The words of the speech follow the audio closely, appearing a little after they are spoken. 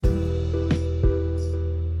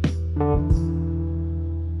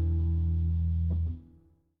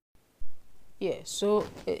Yeah, so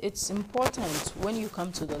it's important when you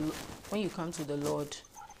come to the Lord,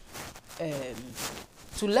 um,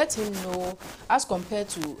 to let Him know, as compared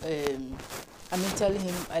to telling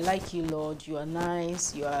Him, I like you, Lord, you are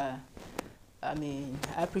nice, I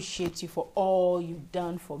appreciate you for all you've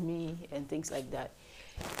done for me and things like that.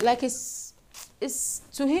 Like it's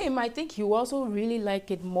to Him. I think He will also really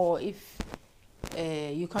like it more if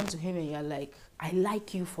you come to Him and you're like, I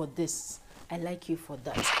like you for this, I like you for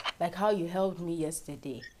that. Like how you helped me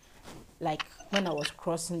yesterday. Like when I was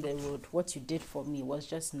crossing the road, what you did for me was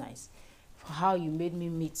just nice. For how you made me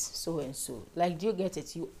meet so and so. Like, do you get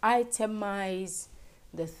it? You itemize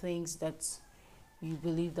the things that you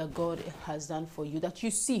believe that God has done for you, that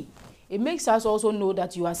you see. It makes us also know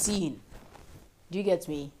that you are seeing. Do you get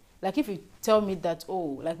me? Like if you tell me that,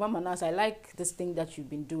 oh, like Mama Nas, I like this thing that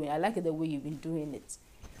you've been doing. I like it the way you've been doing it.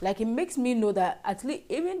 Like it makes me know that at least,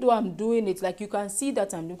 even though I'm doing it, like you can see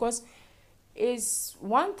that I'm doing, because it's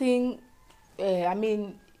one thing,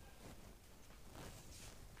 it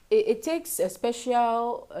takes a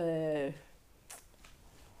special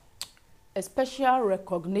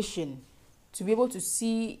recognition to be able to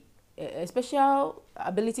see, a special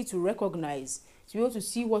ability to recognize, to be able to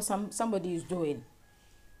see what somebody is doing.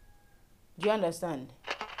 Do you understand?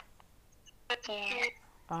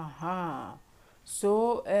 Uh-huh.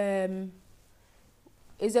 So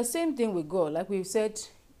it's the same thing with God. Like we've said,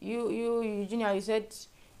 you Eugenia, you said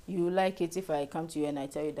you like it if I come to you and I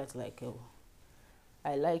tell you that, like, oh,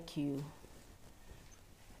 I like you.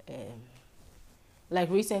 Like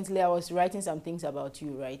recently I was writing some things about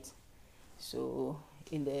you, right? So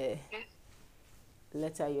in the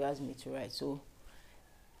letter you asked me to write, so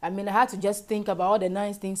I had to just think about all the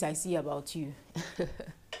nice things I see about you.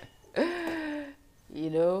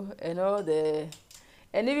 And all the,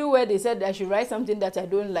 and even where they said I should write something that I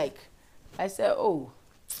don't like, I said, oh,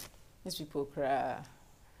 these people cry.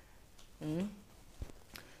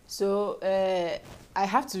 So I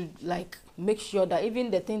have to like make sure that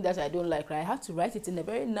even the thing that I don't like, I have to write it in a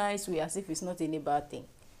very nice way, as if it's not any bad thing.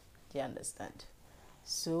 Do you understand?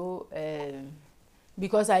 So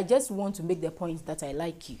because I just want to make the point that I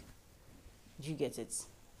like you. Do you get it?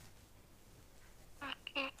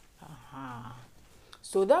 Uh-huh.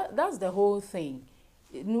 So that's the whole thing.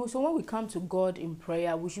 So when we come to God in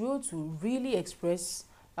prayer, we should be able to really express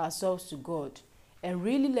ourselves to God and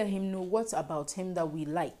really let Him know what's about Him that we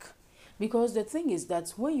like. Because the thing is that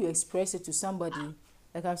when you express it to somebody,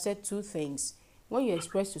 like I've said, two things. When you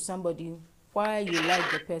express to somebody why you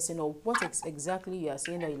like the person, or what exactly you are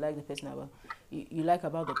saying that you like the person about, you like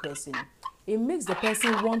about the person, it makes the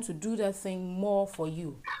person want to do that thing more for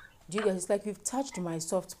you. Do you guys? It's like you've touched my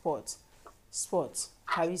soft spot.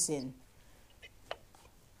 Have you seen?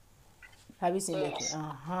 Have you seen that?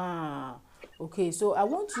 Uh-huh. Okay, so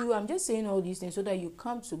I'm just saying all these things so that you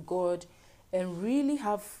come to God and really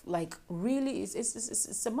have, like, really,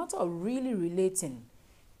 it's a matter of really relating.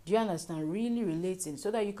 Do you understand? Really relating,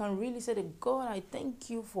 so that you can really say that, God, I thank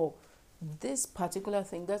you for this particular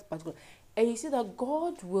thing, that particular. And you see that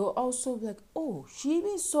God will also be like, oh, she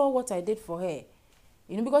even saw what I did for her.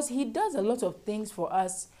 Because He does a lot of things for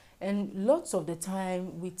us, and lots of the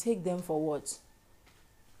time we take them for what?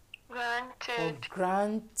 For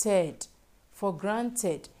granted.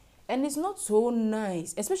 And it's not so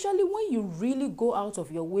nice, especially when you really go out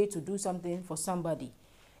of your way to do something for somebody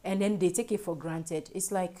and then they take it for granted.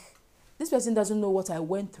 It's like, this person doesn't know what I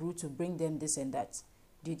went through to bring them this and that.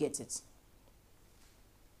 Do you get it?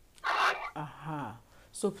 Aha.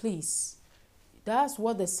 So please, that's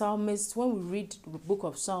what the psalmist, when we read the book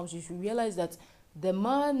of Psalms, you should realize that the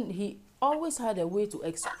man, he always had a way to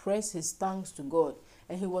express his thanks to God.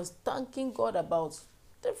 And he was thanking God about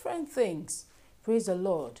different things. Praise the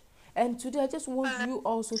Lord. And today I just want you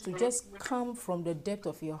also to just come from the depth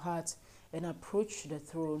of your heart and approach the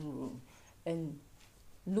throne room and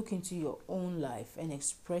look into your own life and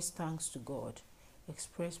express thanks to God.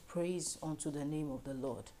 Express praise unto the name of the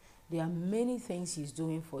Lord. There are many things He's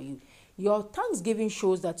doing for you. Your thanksgiving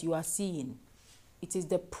shows that you are seeing. It is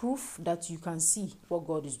the proof that you can see what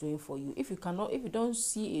God is doing for you. If you don't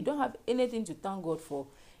see, you don't have anything to thank God for,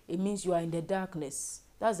 it means you are in the darkness.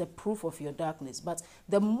 That's the proof of your darkness. But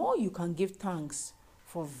the more you can give thanks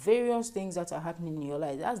for various things that are happening in your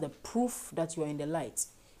life, that's the proof that you are in the light.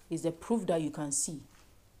 It's the proof that you can see.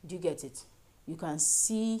 Do you get it? You can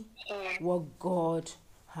see what God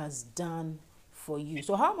has done for you.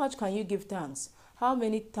 So how much can you give thanks? How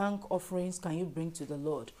many thank offerings can you bring to the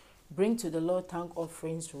Lord? Bring to the Lord thank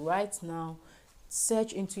offerings right now.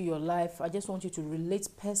 Search into your life. I just want you to relate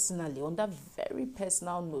personally, on that very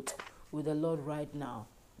personal note, with the Lord right now.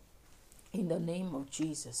 In the name of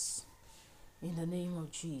Jesus. In the name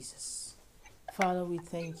of Jesus. Father, we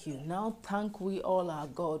thank you. Now thank we all our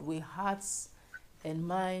God with hearts and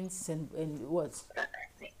minds and what?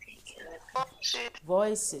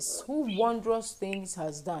 Voices. Who wondrous things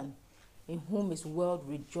has done, in whom his world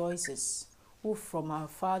rejoices. Who from our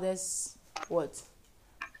fathers, what?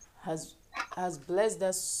 Has blessed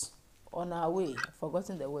us on our way. I've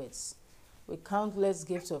forgotten the words. With countless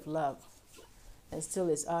gifts of love, and still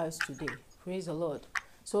is ours today. Praise the Lord.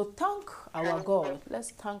 So thank our God.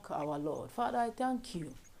 Let's thank our Lord. Father, I thank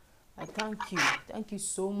you. I thank you. Thank you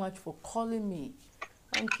so much for calling me.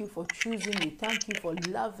 Thank you for choosing me. Thank you for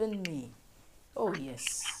loving me. Oh,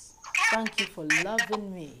 yes. Thank you for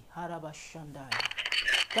loving me. Harabashandai.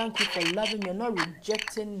 Thank you for loving me and not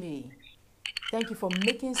rejecting me. Thank you for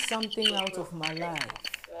making something out of my life.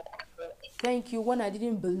 Thank you when I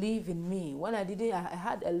didn't believe in me, when I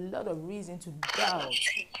had a lot of reason to doubt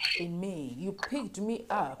in me. You picked me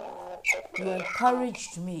up. You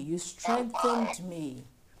encouraged me. You strengthened me.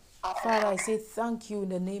 Father, I say thank you in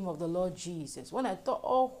the name of the Lord Jesus. When I thought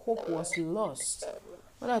all hope was lost,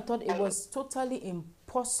 when I thought it was totally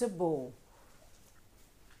impossible,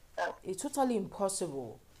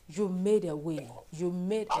 you made a way. You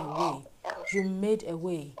made a way. You made a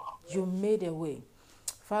way. You made a way.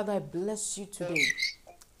 Father, I bless you today.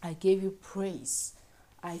 I give you praise.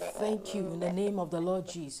 I thank you in the name of the Lord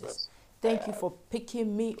Jesus. Thank you for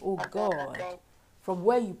picking me, oh God, from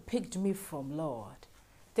where you picked me from, Lord.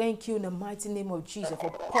 Thank you in the mighty name of Jesus for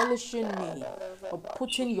polishing me, for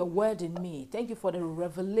putting your word in me. Thank you for the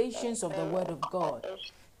revelations of the word of God.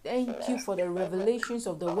 Thank you for the revelations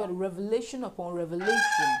of the word, revelation upon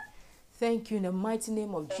revelation. Thank you in the mighty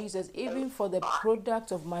name of Jesus, even for the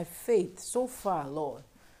product of my faith so far, Lord.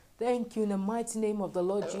 Thank you in the mighty name of the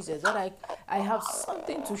Lord Jesus that I have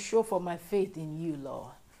something to show for my faith in you,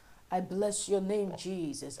 Lord. I bless your name,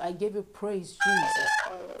 Jesus. I give you praise, Jesus.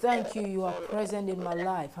 Thank you. You are present in my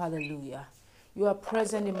life. Hallelujah. You are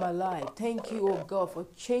present in my life. Thank you, oh God, for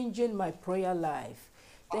changing my prayer life.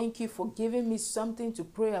 Thank you for giving me something to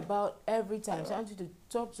pray about every time, something to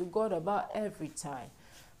talk to God about every time.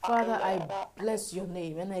 Father, I bless your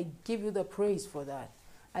name and I give you the praise for that.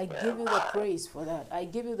 I give you the praise for that. I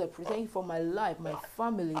give you the praise. Thank you for my life, my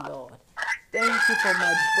family, Lord. Thank you for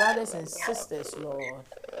my brothers and sisters, Lord.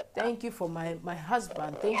 Thank you for my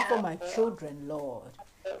husband. Thank you for my children, Lord.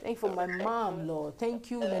 Thank you for my mom, Lord. Thank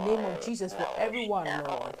you in the name of Jesus for everyone,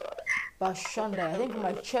 Lord. Bashanda, thank you for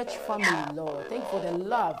my church family, Lord. Thank you for the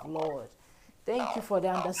love, Lord. Thank you for the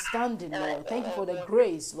understanding, Lord. Thank you for the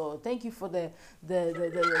grace, Lord. Thank you for the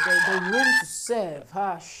room to serve.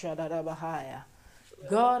 Ha shadadabahaya.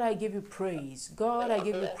 God, I give you praise. God, I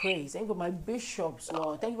give you praise. Thank you for my bishops,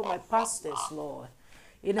 Lord. Thank you for my pastors, Lord.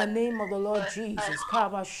 In the name of the Lord Jesus.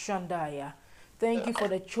 Kaba Shandaya. Thank you for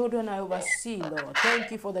the children I oversee, Lord. Thank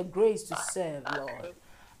you for the grace to serve, Lord.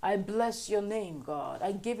 I bless your name, God.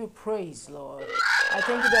 I give you praise, Lord. I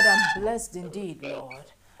thank you that I'm blessed indeed,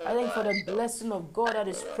 Lord. I thank you for the blessing of God that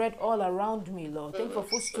is spread all around me, Lord. Thank you for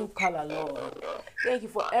Footstool color, Lord. Thank you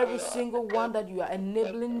for every single one that you are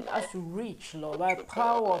enabling us to reach, Lord, by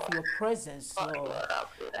power of your presence, Lord.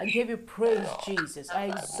 I give you praise, Jesus. I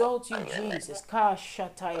exalt you, Jesus. Ka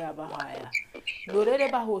shataya bahaya.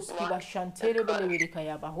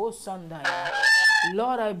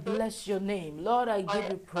 Lord, I bless your name. Lord, I give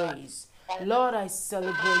you praise. Lord, I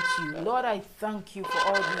celebrate you. Lord, I thank you for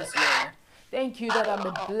all this, Lord. Thank you that I'm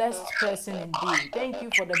a blessed person indeed. Thank you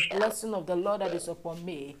for the blessing of the Lord that is upon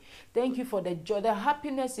me. Thank you for the joy, the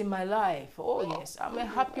happiness in my life. Oh, yes, I'm a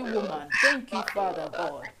happy woman. Thank you, Father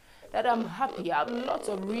God, that I'm happy. I have lots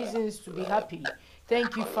of reasons to be happy.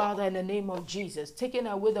 Thank you, Father, in the name of Jesus. Taking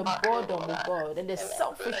away the boredom of God and the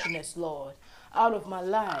selfishness, Lord, out of my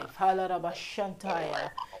life.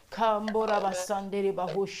 Halarabashantaya.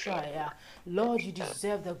 Kamborabasanderebahoshaya. Lord, you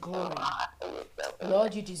deserve the glory.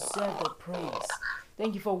 Lord, you deserve the praise.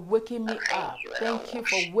 Thank you for waking me up. Thank you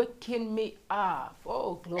for waking me up.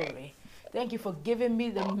 Oh, glory. Thank you for giving me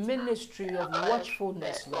the ministry of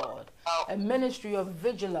watchfulness, Lord. A ministry of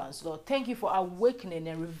vigilance, Lord. Thank you for awakening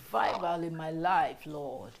and revival in my life,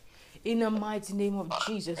 Lord. In the mighty name of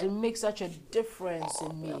Jesus, it makes such a difference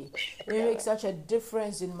in me. It makes such a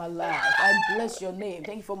difference in my life. I bless your name.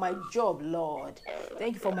 Thank you for my job, Lord.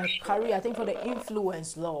 Thank you for my career. Thank you for the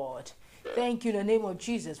influence, Lord. Thank you in the name of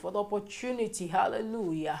Jesus for the opportunity.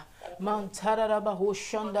 Hallelujah.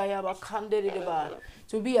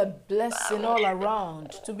 To be a blessing all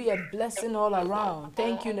around. To be a blessing all around.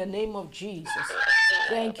 Thank you in the name of Jesus.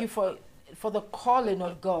 Thank you for the calling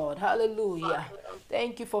of God. Hallelujah.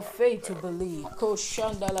 Thank you for faith to believe.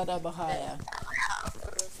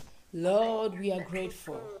 Lord, we are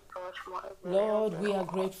grateful. Lord, we are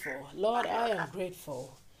grateful. Lord, I am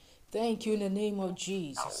grateful. Thank you in the name of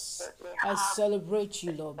Jesus. I celebrate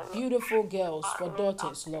you, Lord. Beautiful girls for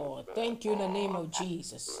daughters, Lord. Thank you in the name of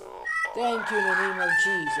Jesus. Thank you in the name of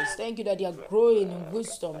Jesus. Thank you that they are growing in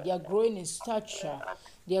wisdom. They are growing in stature.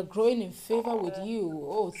 They are growing in favor with you.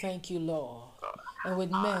 Oh, thank you, Lord. And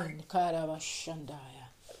with men, Karabashandaya.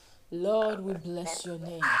 Lord, we bless your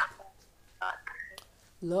name.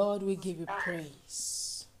 Lord, we give you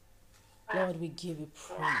praise. Lord, we give you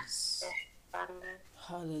praise.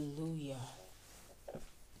 Hallelujah.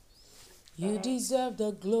 You deserve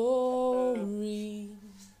the glory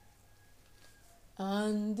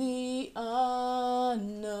and the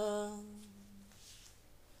honor.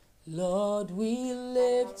 Lord, we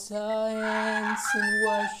lift our hands in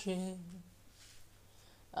worship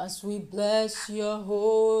as we bless your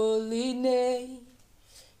holy name.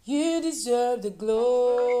 You deserve the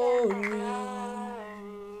glory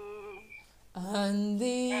and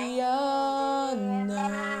the honor.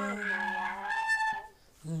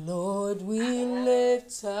 Lord, we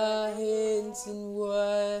lift our hands in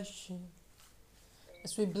worship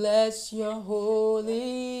as we bless your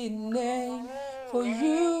holy name. For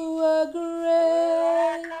you are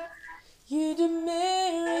great, you do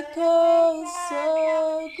miracles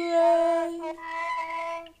so great.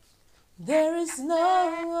 There is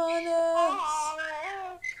no one else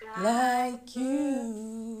like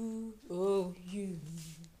you, oh you.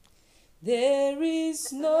 There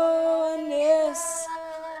is no one else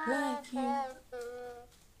like you.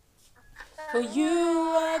 For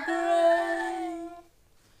you are great,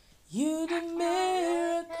 you do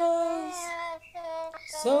miracles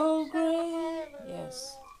so great.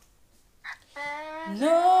 Yes.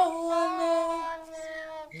 No one else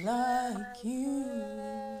like you.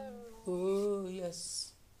 Oh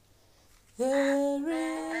yes. There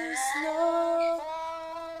is no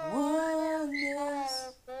one else.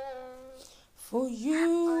 For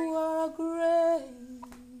you are great.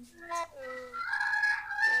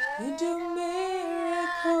 You do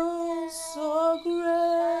miracles so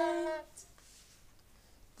great.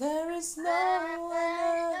 There is no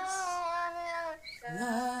one else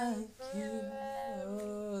like you.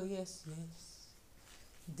 Oh, yes, yes.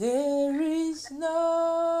 There is no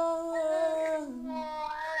one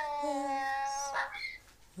else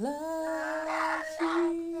like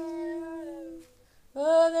you.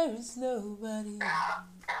 Oh, there is nobody.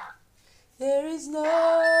 There is no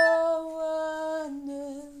one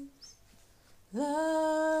else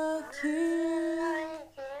like you.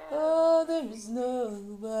 Oh, there is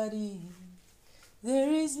nobody.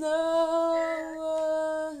 There is no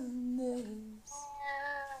one else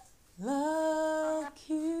like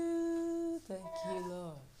you. Thank you,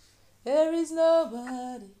 Lord. There is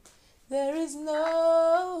nobody. There is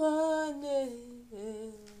no one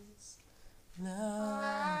else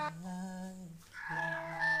like you.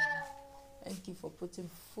 Thank you for putting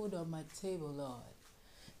food on my table, Lord.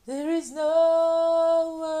 There is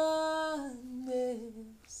no one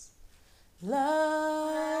else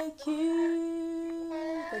like you.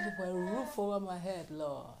 Thank you for a roof over my head,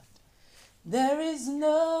 Lord. There is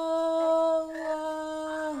no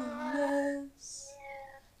one else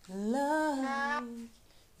like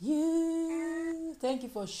you. Thank you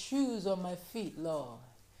for shoes on my feet, Lord.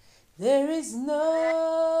 There is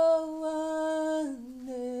no one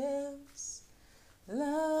else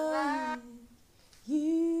like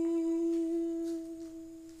you.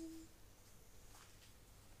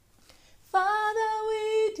 Father, we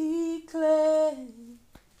declare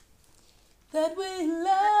that we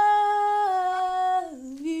love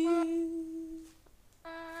you.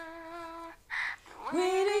 We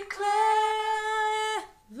declare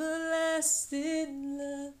everlasting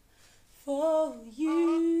love for you.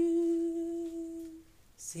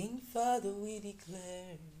 Sing, Father, we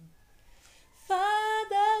declare.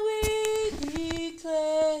 Father, we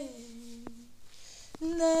declare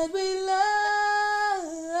that we love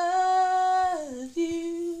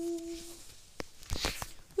you.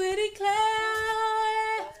 We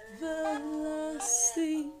declare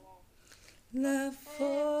everlasting love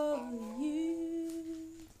for you.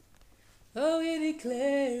 Oh, we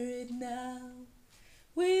declare it now.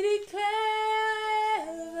 We declare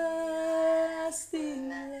everlasting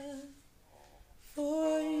love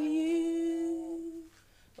for you.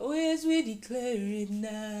 Oh, yes, we declare it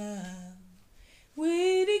now.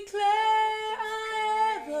 We declare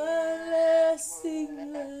everlasting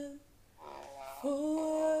love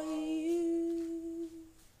for you.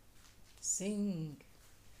 Sing.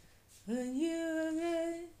 When you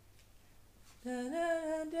again. Da,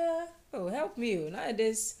 da, da. Oh, help me.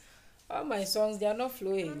 Nowadays, all my songs, they are not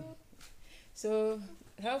flowing. So,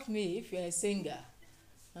 Help me if you're a singer.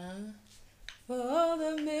 Huh? For all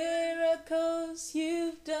the miracles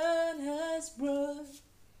you've done has brought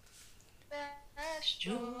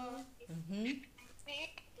joy.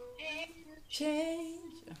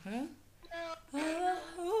 Change.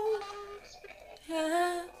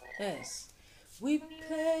 Yes. We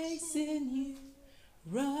place in you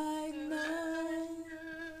right now.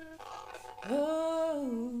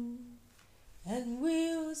 Oh, and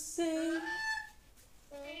we'll sing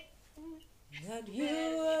that you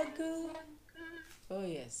are good. Oh,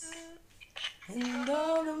 yes. And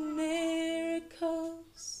all the miracles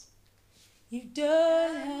you've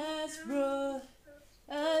done has brought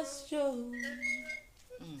us joy.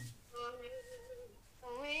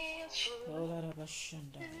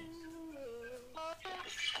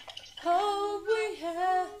 Oh, we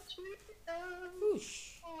have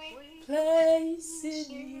place in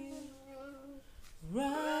you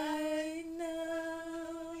right now.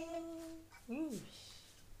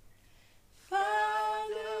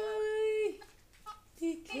 Father, we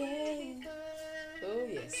declare, oh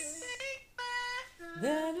yes,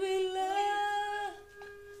 that we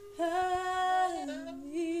love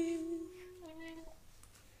you.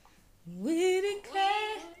 We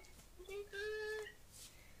declare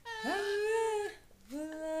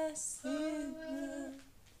everlasting love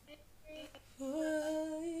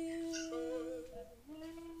for you.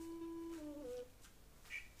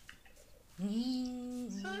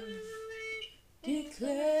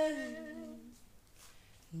 Declare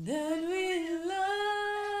that we love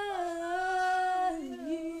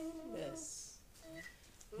you. Yes.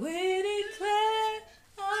 We declare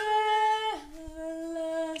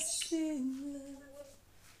everlasting love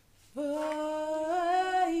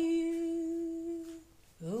for you.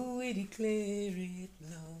 Oh, we declare it,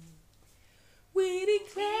 Lord. We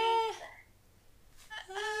declare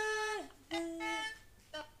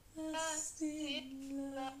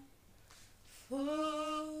everlasting love for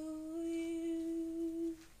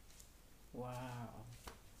you. Wow.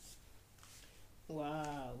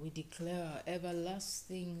 Wow. We declare our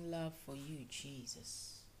everlasting love for you,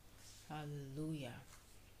 Jesus. Hallelujah.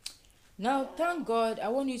 Now, thank God. I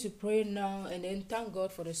want you to pray now and then thank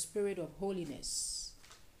God for the spirit of holiness.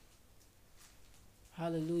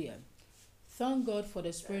 Hallelujah. Thank God for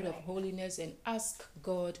the spirit of holiness and ask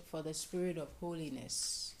God for the spirit of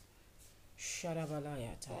holiness.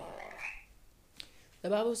 The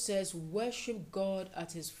Bible says, worship God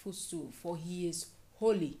at his footstool, for he is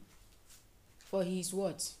holy. For he is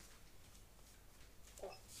what?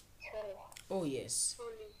 Oh, yes.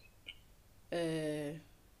 The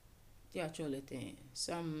actual thing,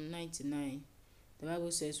 Psalm 99, the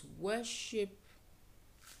Bible says, worship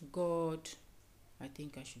God. I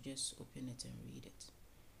think I should just open it and read it.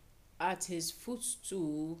 At his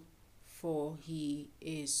footstool, for he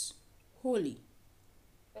is holy.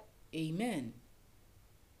 Amen.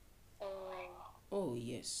 Oh,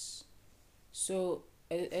 yes. So,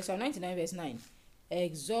 Psalm 99 verse 9.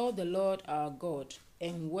 Exalt the Lord our God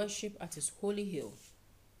and worship at his holy hill,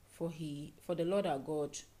 for the Lord our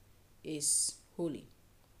God is holy.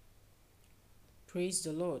 Praise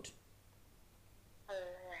the Lord.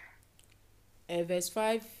 Verse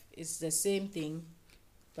 5 is the same thing,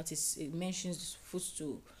 but it mentions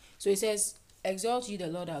footstool. So it says, exalt ye the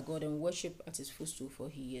Lord our God and worship at his footstool, for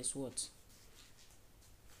he is what?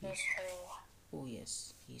 Oh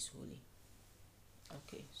yes, he is holy.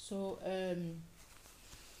 Okay, so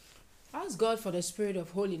ask God for the spirit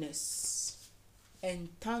of holiness and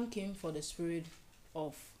thank him for the spirit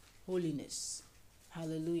of holiness.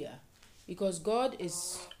 Hallelujah. Because God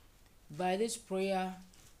is, by this prayer,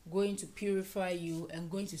 going to purify you and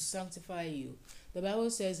going to sanctify you. The Bible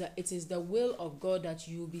says that it is the will of God that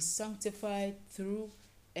you will be sanctified through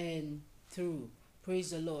and through. Praise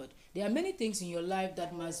the Lord. There are many things in your life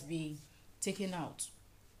that must be taken out.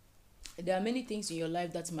 There are many things in your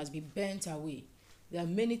life that must be burnt away. There are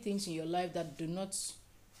many things in your life that do not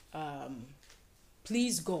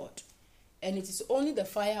please God. And it is only the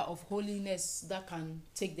fire of holiness that can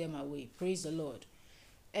take them away. Praise the Lord.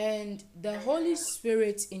 And the Holy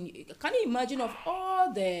Spirit, can you imagine of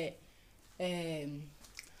all the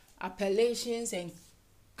appellations and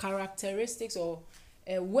characteristics or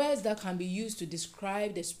words that can be used to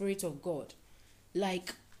describe the Spirit of God?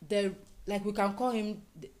 Like we can call him,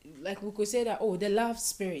 like we could say that, oh, the love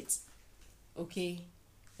spirit. Okay?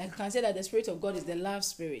 Like we can say that the Spirit of God is the love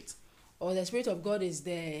spirit. Or the Spirit of God is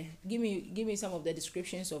the, give me some of the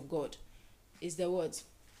descriptions of God. Is the what?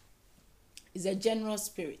 Is a general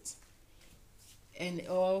spirit. And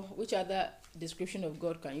or which other description of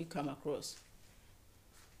God can you come across?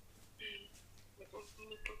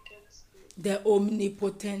 The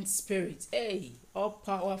omnipotent spirit. Hey, all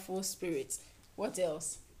powerful spirit. What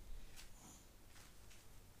else?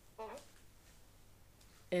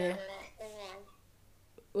 Uh,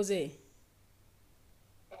 Jose.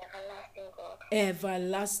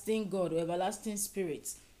 Everlasting God or everlasting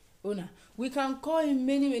spirit. Ona. We can call him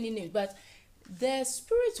many, many names, but the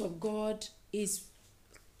spirit of God is,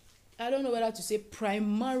 I don't know whether to say,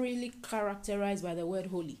 primarily characterized by the word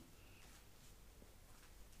holy.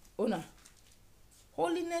 Ona.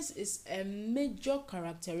 Holiness is a major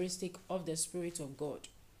characteristic of the Spirit of God.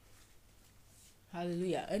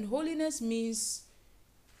 Hallelujah. And holiness means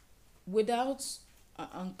without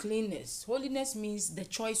uncleanness. Holiness means the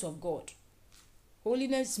choice of God.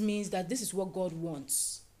 Holiness means that this is what God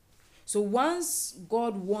wants. So once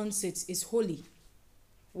God wants it, it's holy.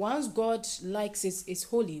 Once God likes it, it's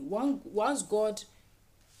holy. Once God,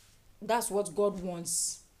 that's what God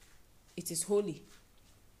wants, it is holy.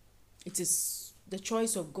 It is the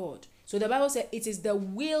choice of God. So the Bible says it is the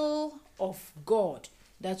will of God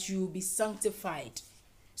that you be sanctified.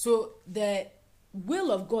 So the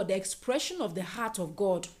will of God, the expression of the heart of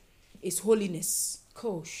God is holiness.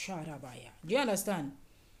 Do you understand?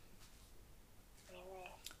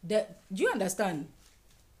 Do you understand?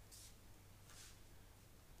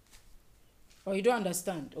 Or you don't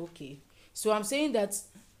understand? Okay. So I'm saying that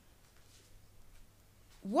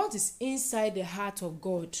what is inside the heart of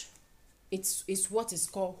God, it's what is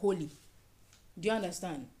called holy. Do you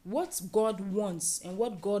understand? What God wants and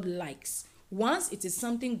what God likes. Once it is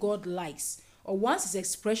something God likes, or once it's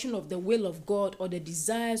expression of the will of God or the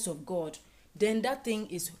desires of God, then that thing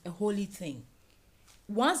is a holy thing.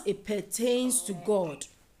 Once it pertains to God.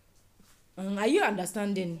 Are you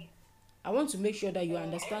understanding? I want to make sure that you are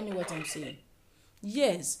understanding what I'm saying.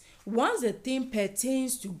 Yes, once the thing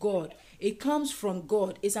pertains to God, it comes from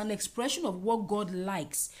God. It's an expression of what God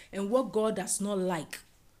likes and what God does not like.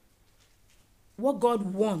 What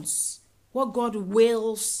God wants, what God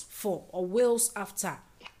wills for or wills after.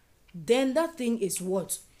 Then that thing is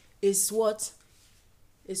what? Is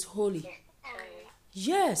holy.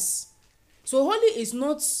 Yes. So holy is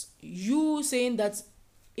not you saying that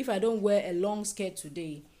if I don't wear a long skirt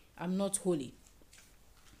today, I'm not holy.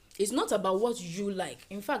 It's not about what you like.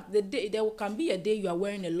 In fact, there can be a day you are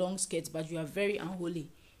wearing a long skirt, but you are very unholy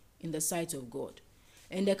in the sight of God.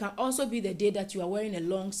 And there can also be the day that you are wearing a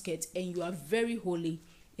long skirt and you are very holy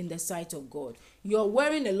in the sight of God. You are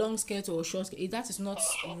wearing a long skirt or a short skirt. That is not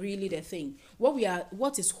really the thing.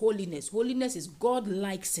 What is holiness? Holiness is God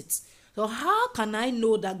likes it. So how can I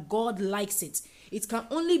know that God likes it? It can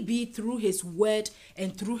only be through his word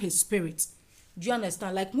and through his spirit. Do you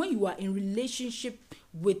understand? Like when you are in relationship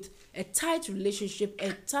with a tight relationship,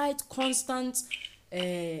 a tight, constant,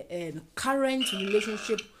 current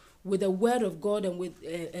relationship with the word of God and with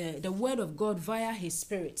the word of God via his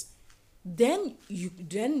spirit, then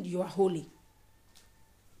you are holy.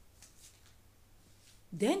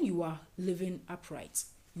 Then you are living upright.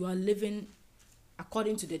 You are living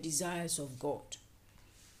according to the desires of God,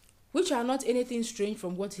 which are not anything strange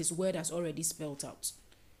from what his word has already spelled out.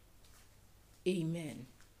 Amen.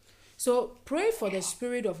 So pray for the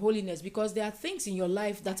spirit of holiness, because there are things in your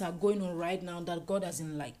life that are going on right now that God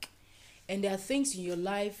doesn't like. And there are things in your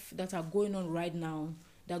life that are going on right now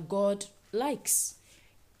that God likes.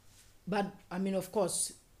 But, I mean, of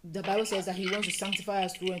course, the Bible says that he wants to sanctify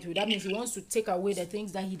us through and through. That means he wants to take away the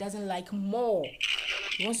things that he doesn't like more.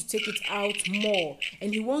 He wants to take it out more.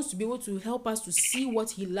 And he wants to be able to help us to see what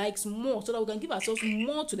he likes more, so that we can give ourselves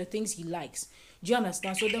more to the things he likes. Do you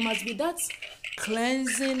understand? So there must be that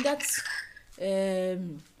cleansing, that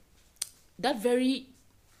very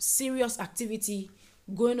serious activity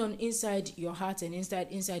going on inside your heart and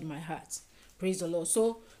inside my heart. Praise the Lord.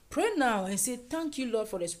 So pray now and say, thank you, Lord,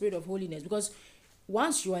 for the spirit of holiness, because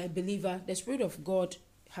once you are a believer, the spirit of God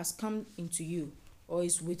has come into you or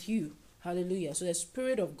is with you. Hallelujah. So the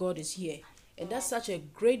spirit of God is here, and that's such a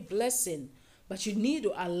great blessing, but you need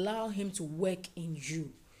to allow him to work in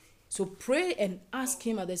you. So pray and ask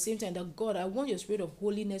him at the same time that, God, I want your spirit of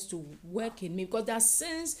holiness to work in me, because there are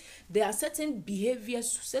sins, there are certain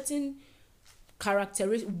behaviors, certain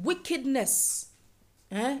characteristics, wickedness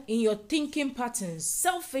in your thinking patterns,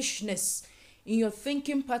 selfishness in your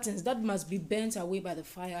thinking patterns that must be burnt away by the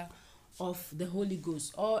fire of the Holy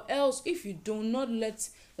Ghost. Or else, if you do not let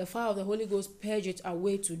the fire of the Holy Ghost purge it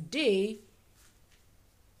away today,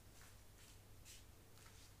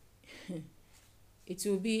 it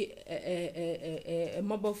will be a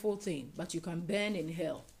mobile thing, but you can burn in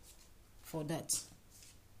hell for that.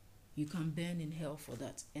 You can burn in hell for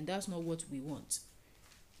that. And that's not what we want.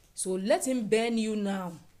 So let him burn you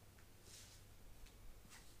now.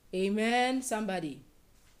 Amen. Somebody.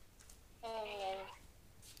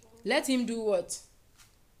 Let him do what?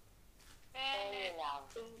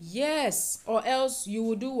 Yes. Or else you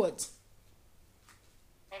will do what?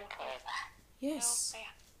 Yes.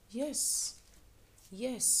 Yes.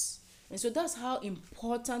 Yes. And so that's how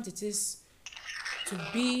important it is to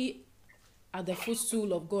be at the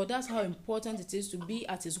footstool of God. That's how important it is to be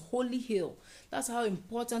at his holy hill. That's how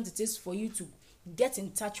important it is for you to get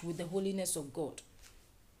in touch with the holiness of God.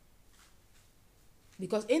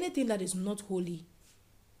 Because anything that is not holy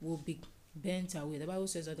will be burnt away. The Bible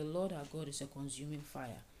says that the Lord our God is a consuming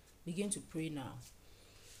fire. Begin to pray now.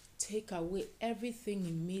 Take away everything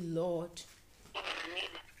in me, Lord,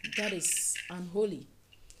 that is unholy.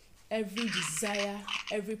 Every desire,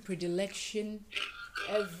 every predilection,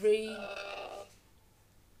 every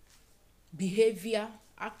behavior,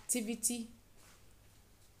 activity,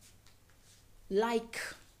 like,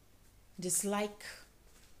 dislike,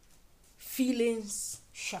 feelings,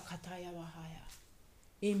 shakataya bahaya,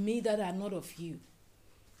 in me that are not of you.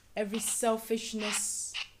 Every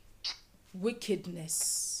selfishness,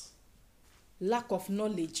 wickedness, lack of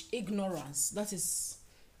knowledge, ignorance, that is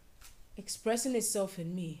expressing itself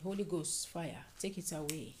in me. Holy Ghost fire, take it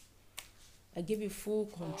away. I give you full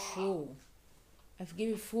control. I give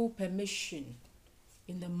you full permission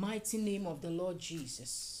in the mighty name of the Lord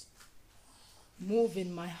Jesus. Move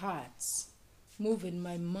in my heart, move in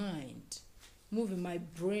my mind, move in my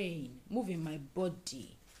brain, move in my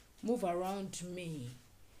body, move around me.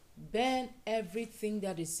 Burn everything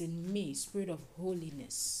that is in me, spirit of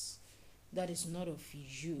holiness, that is not of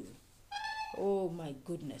you. Oh my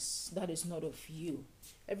goodness, that is not of you.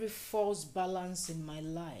 Every false balance in my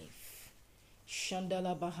life.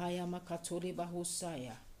 Shandala bahaya makatore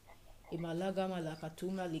bahosaya. Imalaga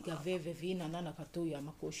malakatuma ligaveve vina nanakatoya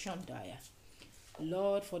makoshandaya.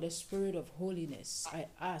 Lord, for the spirit of holiness, I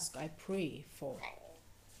ask, I pray for.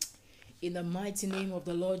 In the mighty name of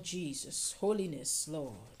the Lord Jesus. Holiness,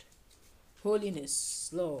 Lord. Holiness,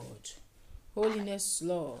 Lord. Holiness,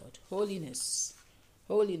 Lord. Holiness.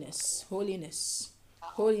 Holiness, holiness,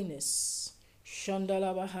 holiness.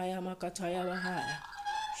 Shandala bahaya makataya bahaya.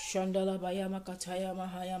 Shandala bahaya makataya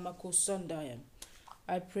mahaya makosandaya.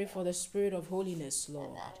 I pray for the spirit of holiness,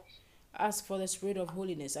 Lord. Ask for the spirit of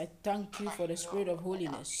holiness. I thank you for the spirit of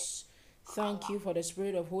holiness. Thank you for the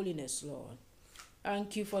spirit of holiness, Lord.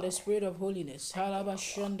 Thank you for the spirit of holiness. Halaba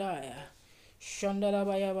shandaya. Shandala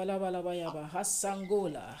baya balaba baya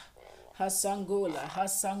Hasangola. Hasangola.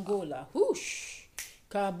 Hasangola. Whoosh.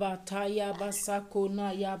 Kabataya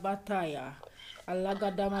basakona ya bataya.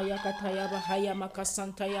 Alagadama yakataya bahaya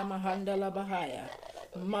makasantaya mahandala bahaya.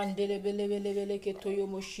 Mandele bele bele bele ketoyo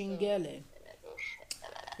moshingele.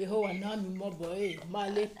 Yehovah nami moboe.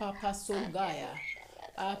 Male papa songaya.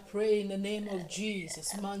 I pray in the name of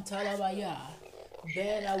Jesus. Mantalabaya.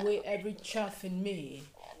 Burn away every chaff in me.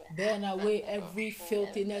 Burn away every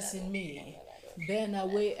filthiness in me. Burn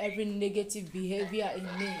away every negative behavior in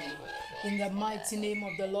me. In the mighty name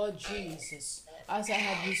of the Lord Jesus, as I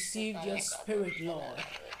have received your spirit, Lord.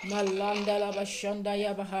 Malanda la bashanda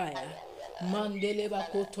ya bahaya. Mandele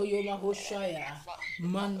bakotoyo mahoshaya.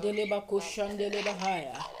 Mandele bakoshandele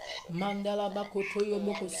bahaya. Mandala bakotoyo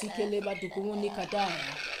mokosikele badukumuni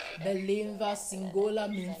kadaya. Belimva singola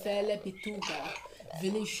minfele pituga.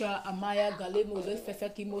 Vilisha amaya galemo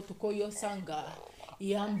lefefeki motokoyo sanga.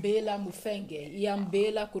 Iambela mufenge.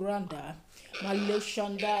 Iambela kuranda.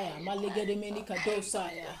 Maleshandaya, Malegedemeni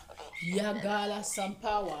Kadosaya, Yagala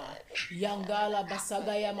Sampawa, Yangala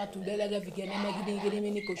Basagaya Matudelega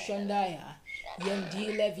Vigenemini Koshandaya,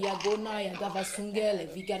 Yandile Viagonaya, Gavasungele,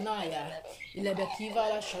 Viganaya, Ilebekiva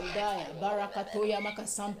la Shandaya, Barakatoya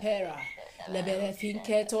Makasampera,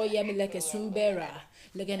 Leberefinketo Yamileke Sumbera,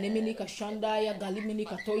 Legenemini Kashandaya, Galimini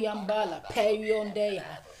Katoyambala, Periondeya.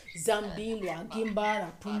 Zambilwa,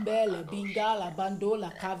 Gimbara, Pumbele, Bingala,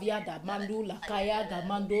 Bandola, Kaviada, Mandula, Kayaga,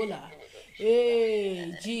 Mandola.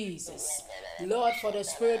 Hey, Jesus. Lord, for the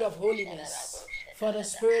spirit of holiness, for the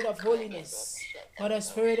spirit of holiness, for the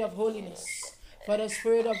spirit of holiness, for the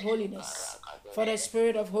spirit of holiness, for the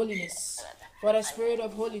spirit of holiness, for the spirit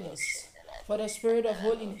of holiness, for the spirit of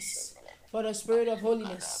holiness, for the spirit of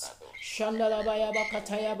holiness. Shandala Bayaba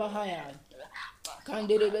Kataya Bahaya.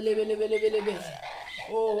 Candidate.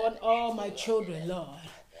 Oh, on all my children, Lord,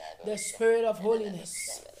 the spirit of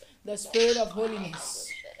holiness, the spirit of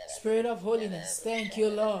holiness, spirit of holiness. Thank you,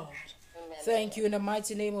 Lord. Thank you in the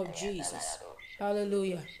mighty name of Jesus.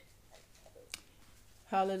 Hallelujah.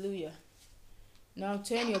 Hallelujah. Now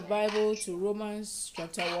turn your Bible to Romans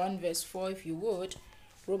chapter 1 verse 4 if you would.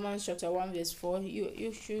 Romans chapter 1 verse 4.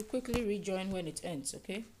 You should quickly rejoin when it ends,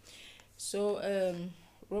 okay? So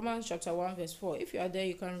Romans chapter 1 verse 4. If you are there,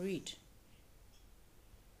 you can read.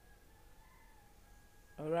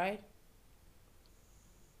 All right.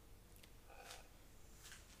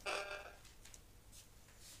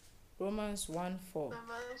 Romans 1 4.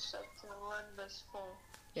 Romans chapter 1 verse 4.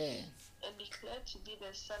 Yeah. And declared to be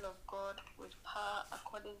the Son of God with power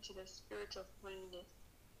according to the Spirit of holiness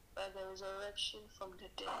by the resurrection from the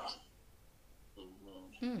dead.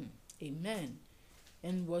 Amen. Amen.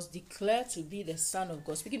 And was declared to be the Son of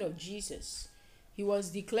God. Speaking of Jesus, he was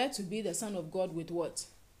declared to be the Son of God with what?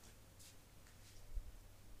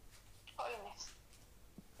 Holiness.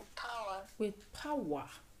 With power. With power.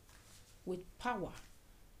 With power.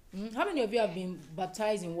 How many of you have been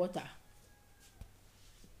baptized in water?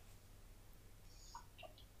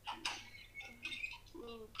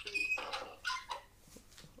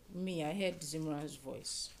 Me, I heard Zimran's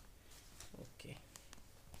voice. Okay.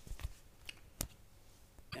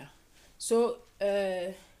 Yeah. So,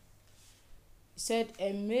 said,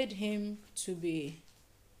 and made him to be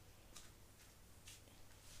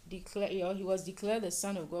declared. He was declared the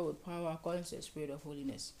Son of God with power according to the Spirit of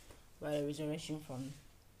holiness by the resurrection from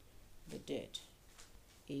the dead.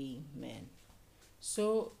 Amen.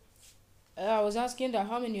 So, I was asking that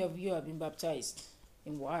how many of you have been baptized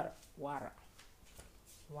in water? Wara.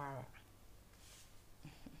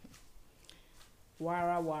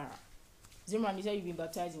 Zimran, you said you've been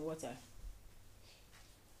baptized in water.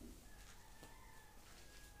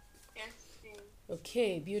 Yes.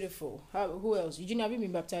 Okay, beautiful. Who else? Eugenia, have you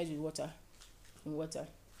been baptized with water? In water?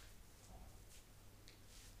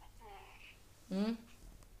 No.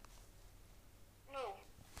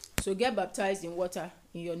 So get baptized in water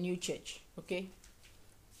in your new church, okay?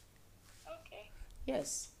 Okay.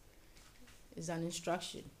 Yes. It's an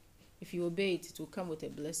instruction. If you obey it, it will come with a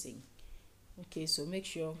blessing. Okay, so make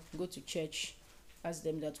sure, go to church, ask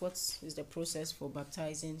them that what is the process for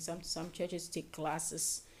baptizing. Some churches take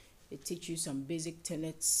classes, they teach you some basic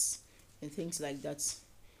tenets and things like that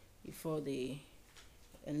before they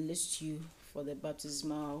enlist you for the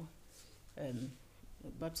baptismal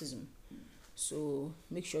baptism. So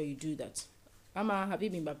make sure you do that. Amma, have you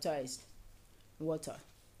been baptized in water?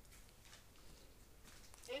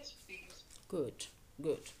 Yes, please. Good.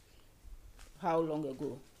 How long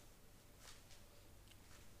ago?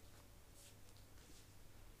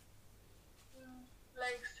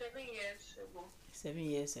 Like 7 years ago. 7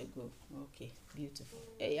 years ago. Okay, beautiful.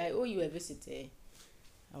 Hey, I owe you a visit.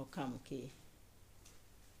 I'll come, okay?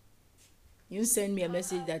 You send me a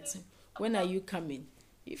message that when are you coming?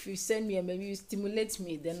 If you send me a message, you stimulate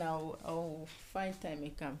me, then I'll find time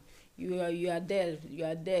and come. You are there.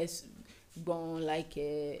 Born like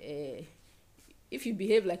a if you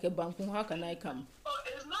behave like a bankun, how can I come? Oh,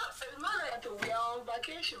 it's not like we are on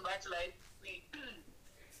vacation, but like we.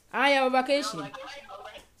 I am on vacation.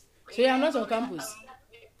 So you are not on campus.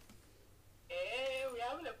 We are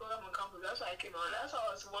having a program on campus. That's why I came on. That's why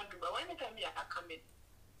I was wondering. But when you tell me I come in,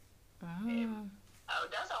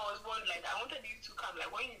 that's why I was wondering. Like I wanted you to come.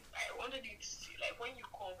 Like I wanted you to see. Like when you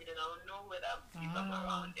call me, then I will know whether if I'm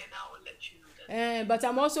around. Then I will let you know. But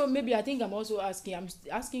I'm also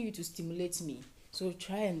asking you to stimulate me. So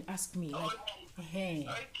try and ask me, like, okay.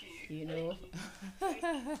 You know.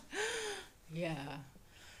 Yeah.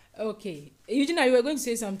 Okay. Eugenia, you were going to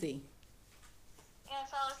say something.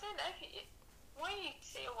 Yes, I was saying that when you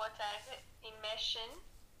say water, is it immersion?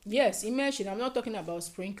 Yes, immersion. I'm not talking about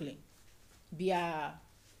sprinkling. Okay.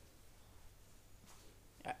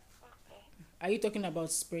 Are you talking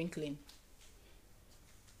about sprinkling?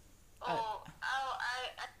 I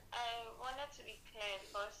wanted to be clear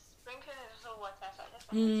because sprinkling is also water, so I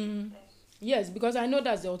just wanted to be clear. Yes, because I know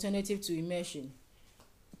that's the alternative to immersion.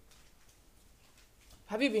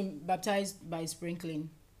 Have you been baptized by sprinkling?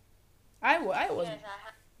 I was. Yes, I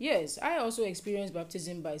have. Yes, I also experienced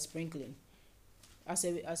baptism by sprinkling as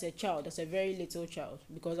a child, as a very little child,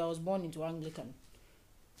 because I was born into Anglican.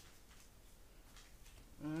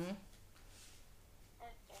 Okay.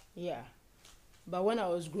 Yeah. But when I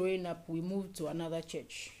was growing up, we moved to another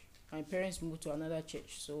church. My parents moved to another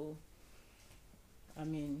church. So, I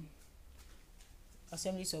mean,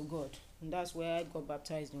 Assemblies of God. And that's where I got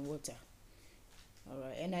baptized in water. All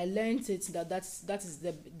right. And I learned it that is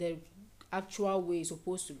the actual way it's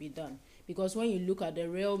supposed to be done. Because when you look at the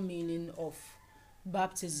real meaning of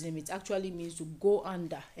baptism, it actually means to go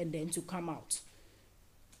under and then to come out.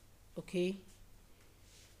 Okay?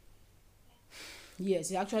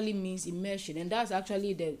 Yes, it actually means immersion, and that's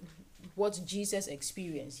actually what Jesus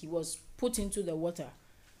experienced. He was put into the water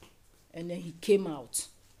and then he came out.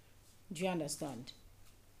 Do you understand?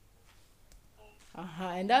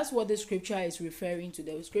 And that's what the scripture is referring to.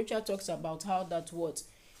 The scripture talks about how that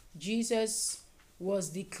Jesus was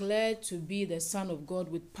declared to be the Son of God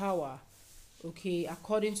with power, okay,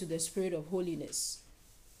 according to the Spirit of holiness.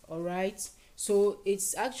 All right. So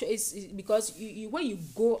it's actually it's because when you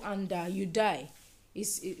go under, you die.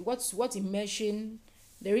 What immersion?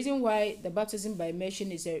 The reason why the baptism by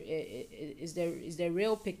immersion is the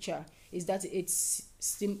real picture is that it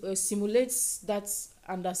simulates that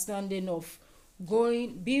understanding of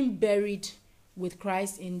being buried with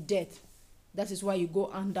Christ in death. That is why you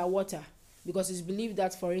go underwater, because it's believed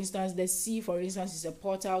that, for instance, the sea, for instance, is a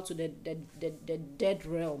portal to the dead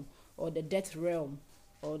realm, or the death realm,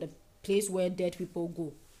 or the place where dead people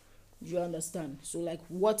go. Do you understand? So like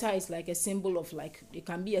water is like a symbol of, like, it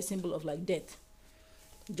can be a symbol of like death.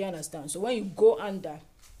 Do you understand? So when you go under,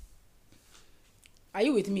 are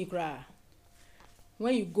you with me, Kra?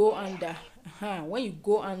 When you go under,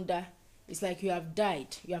 it's like you have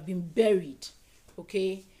died, you have been buried,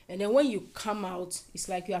 okay? And then when you come out, it's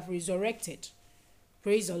like you have resurrected.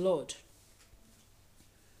 Praise the Lord.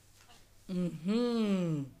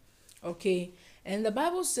 Okay. And the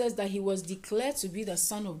Bible says that he was declared to be the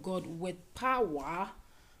Son of God with power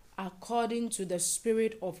according to the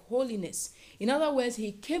Spirit of holiness. In other words,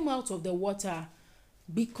 he came out of the water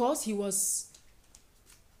because he was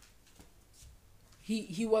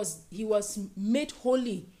made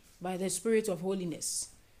holy by the Spirit of holiness.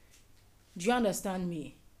 Do you understand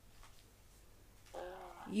me?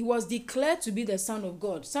 He was declared to be the Son of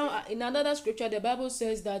God. In another scripture, the Bible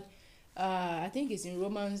says that, I think it's in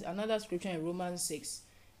Romans, another scripture in Romans 6,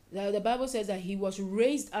 that the Bible says that he was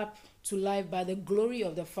raised up to life by the glory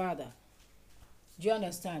of the Father. Do you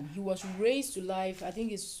understand? He was raised to life. I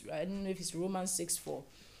don't know if it's Romans 6:4,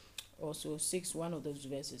 also 6, one of those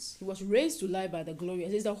verses. He was raised to life by the glory.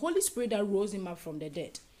 It is the Holy Spirit that rose him up from the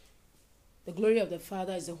dead. The glory of the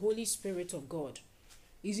Father is the Holy Spirit of God.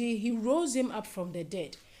 You see, he rose him up from the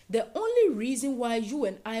dead. The only reason why you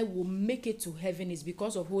and I will make it to heaven is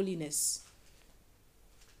because of holiness.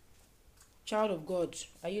 Child of God,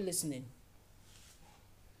 are you listening?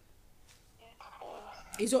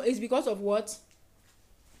 It's because of what?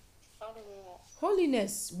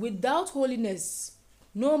 Holiness. Without holiness,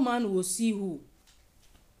 no man will see who?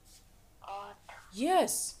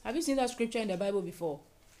 Yes. Have you seen that scripture in the Bible before?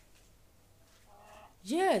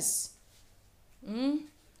 Yes.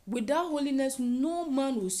 Without holiness, no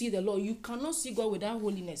man will see the Lord. You cannot see God without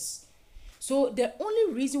holiness. So the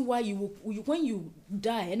only reason why when you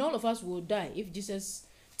die, and all of us will die if Jesus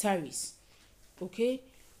tarries, okay?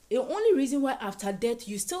 The only reason why after death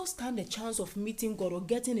you still stand a chance of meeting God or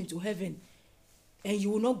getting into heaven, and you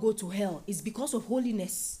will not go to hell, is because of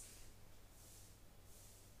holiness.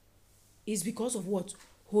 Is because of what?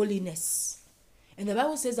 Holiness. And the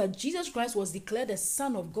Bible says that Jesus Christ was declared the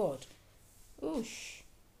Son of God. Oosh.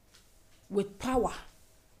 With power.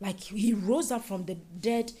 Like he rose up from the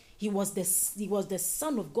dead. He was the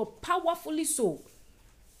Son of God. Powerfully so.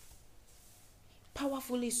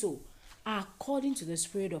 Powerfully so. According to the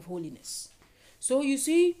Spirit of holiness. So you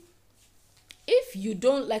see, if you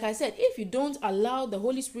don't, like I said, if you don't allow the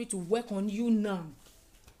Holy Spirit to work on you now,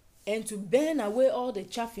 and to burn away all the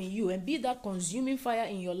chaff in you, and be that consuming fire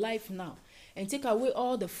in your life now, and take away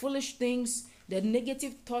all the foolish things, the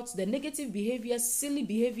negative thoughts, the negative behaviors, silly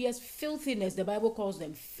behaviors, filthiness, the Bible calls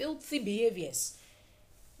them filthy behaviors,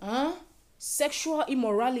 sexual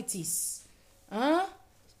immoralities,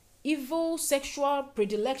 evil sexual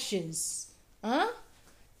predilections,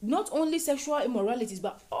 not only sexual immoralities,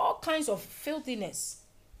 but all kinds of filthiness,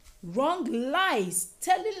 wrong lies,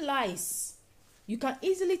 telling lies. You can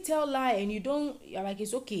easily tell lie and you don't, like,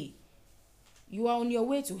 it's okay. You are on your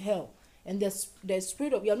way to hell. And the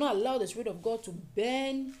Spirit of, you have not allowed the Spirit of God to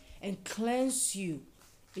burn and cleanse you.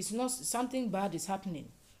 It's not, something bad is happening.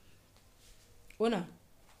 Ona.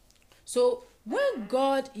 So when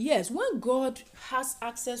God has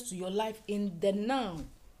access to your life in the now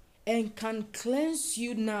and can cleanse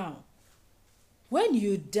you now, when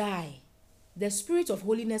you die, the Spirit of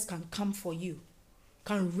holiness can come for you,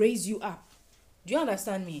 can raise you up. Do you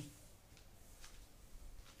understand me?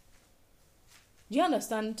 Do you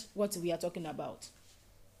understand what we are talking about?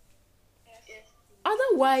 Yes.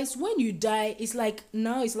 Otherwise, when you die, it's like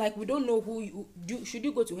we don't know who you do. Should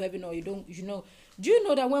you go to heaven or you don't? You know. Do you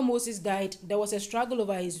know that when Moses died, there was a struggle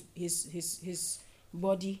over his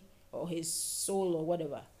body or his soul or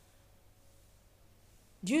whatever?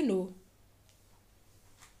 Do you know?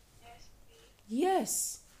 Yes.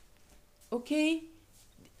 Yes. Okay.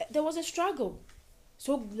 There was a struggle.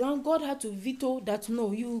 So now God had to veto that. No,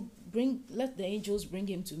 let the angels bring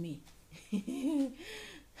him to me.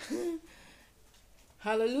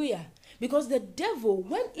 Hallelujah. Because the devil,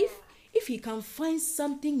 if he can find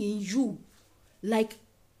something in you, like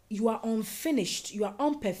you are unfinished, you are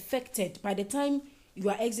unperfected by the time you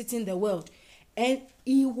are exiting the world, and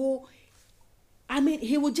he will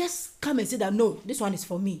just come and say that, no, this one is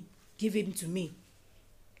for me, give him to me.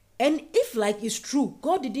 And if like it's true,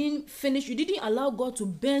 God didn't finish, you didn't allow God to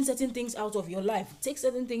burn certain things out of your life, take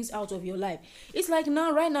certain things out of your life. It's like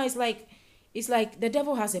now, right now, it's like the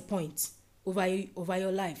devil has a point over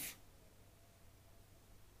your life.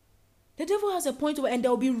 The devil has a point over, and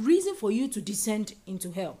there will be reason for you to descend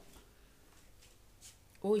into hell.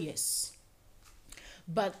 Oh yes.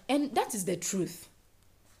 And that is the truth.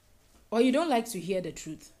 Or you don't like to hear the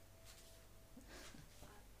truth.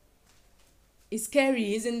 It's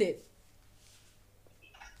scary, isn't it?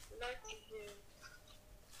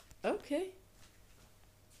 Okay.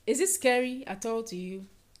 Is it scary at all to you?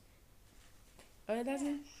 Or it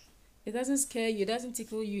doesn't scare you, it doesn't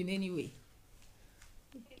tickle you in any way?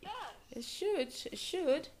 It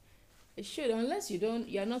should, unless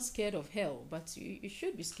you're not scared of hell, but you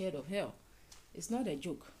should be scared of hell. It's not a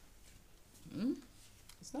joke.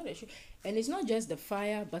 It's not a joke. And it's not just the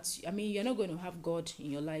fire, but you're not going to have God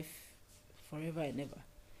in your life forever and ever.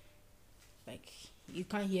 Like, you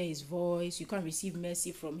can't hear his voice, you can't receive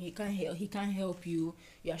mercy from him, he can't help you.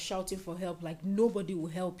 You are shouting for help, like nobody will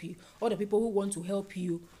help you. All the people who want to help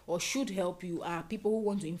you or should help you are people who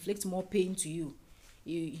want to inflict more pain to you.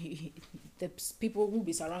 The people who will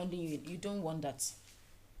be surrounding you, you don't want that.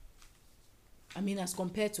 As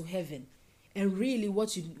compared to heaven. And really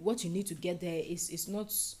what you need to get there is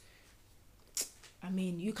not,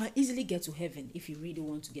 you can easily get to heaven if you really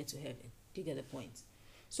want to get to heaven. Do you get the point?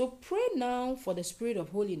 So pray now for the spirit of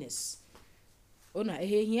holiness. What I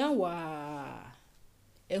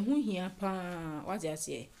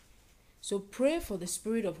say? So pray for the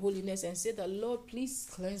spirit of holiness and say that, Lord, please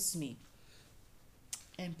cleanse me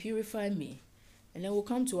and purify me. And then we'll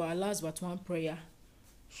come to our last but one prayer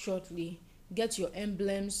shortly. Get your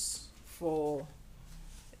emblems for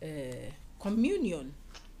communion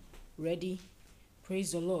ready.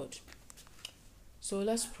 Praise the Lord. So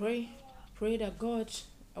let's pray. Pray that, God,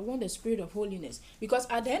 I want the spirit of holiness. Because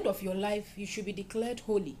at the end of your life, you should be declared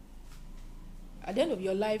holy. At the end of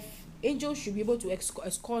your life, angels should be able to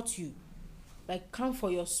escort you. Like, come for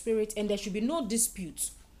your spirit. And there should be no dispute.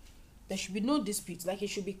 There should be no dispute. Like, it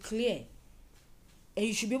should be clear. And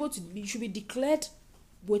you should be declared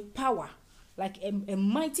with power. Like a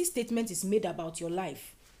mighty statement is made about your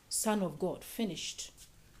life. Son of God, finished.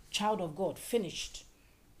 Child of God, finished.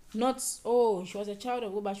 Not, oh, she was a child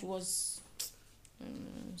of God, but she was...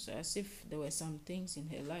 so as if there were some things in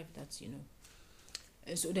her life that,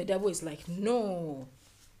 And so the devil is like, no.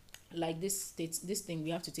 Like this thing, we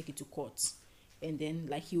have to take it to court. And then,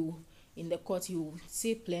 like, in the court, he will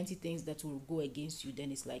say plenty things that will go against you.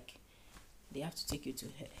 Then it's like, they have to take you to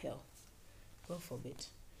hell. God forbid.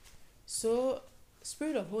 So,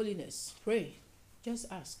 spirit of holiness, pray.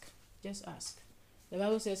 Just ask. Just ask. The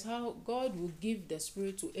Bible says how God will give the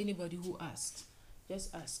spirit to anybody who asks.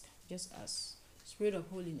 Just ask. Just ask. Spirit of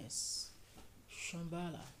holiness.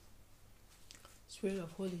 Shambhala. Spirit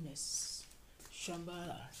of holiness.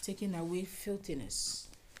 Shambhala. Taking away filthiness.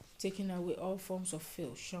 Taking away all forms of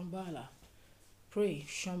filth. Shambhala. Pray.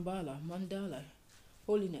 Shambhala. Mandala.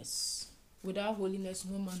 Holiness. Without holiness,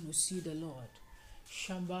 no man will see the Lord.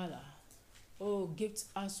 Shambhala. Oh, gift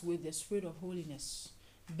us with the spirit of holiness.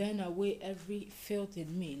 Burn away every filth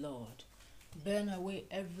in me, Lord. Burn away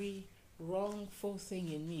every wrongful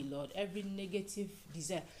thing in me, Lord. Every negative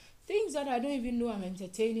desire. Things that I don't even know I'm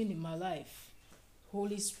entertaining in my life.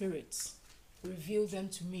 Holy Spirit, reveal them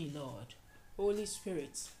to me, Lord. Holy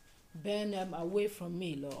Spirit, burn them away from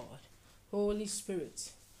me, Lord. Holy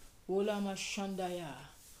Spirit, Olama Shandaya.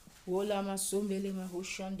 Olama Sumbelema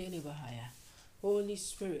Hushandele Bahaya. Holy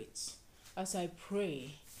Spirit, as I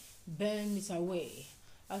pray, burn it away.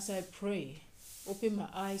 As I pray, open my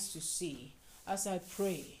eyes to see. As I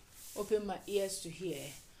pray, open my ears to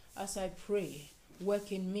hear. As I pray,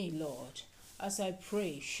 work in me, Lord. As I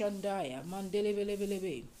pray, Shandaya,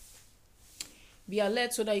 Mandelebelebelebe. Be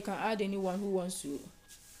alert so that you can add anyone who wants to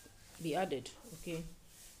be added. Okay?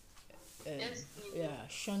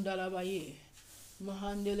 Shandalabaye.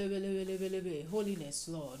 Mahandelebelebelebe. Holiness,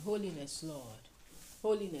 Lord. Holiness, Lord.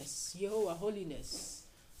 Holiness. Yehovah, holiness.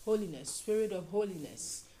 Holiness, spirit of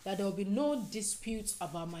holiness, that there will be no dispute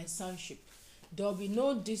about my sonship. There will be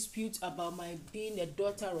no dispute about my being a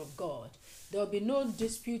daughter of God. There will be no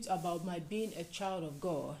dispute about my being a child of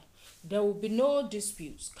God. There will be no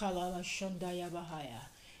disputes. Kalala Shandaya Bahaya.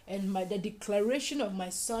 And the declaration of my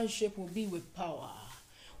sonship will be with power.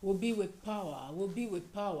 Will be with power. Will be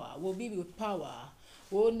with power. Will be with power.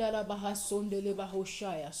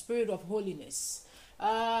 Spirit of holiness,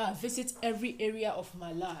 visit every area of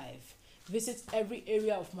my life. Visit every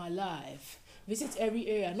area of my life. Visit every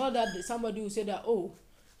area. Not that somebody will say that, oh,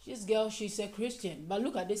 this girl, she's a Christian, but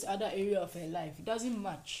look at this other area of her life. It doesn't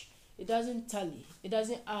match. It doesn't tally. It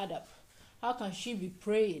doesn't add up. How can she be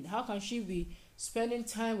praying? How can she be spending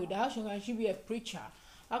time with her? How can she be a preacher?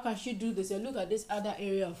 How can she do this? And look at this other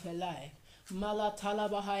area of her life. Mala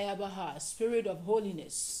talabahaya baha. Spirit of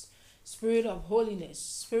holiness. Spirit of holiness.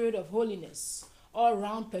 Spirit of holiness. All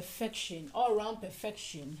round perfection. All round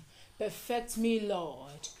perfection. Perfect me,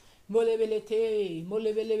 Lord. Molebele te,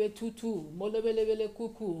 molebele tutu, molebele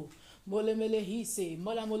kuku, molemele hise,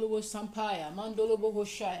 molamolobo sampaya, mandolobo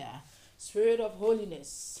hoshaya. Spirit of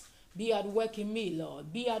holiness, be at work in me,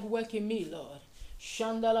 Lord. Be at work in me, Lord.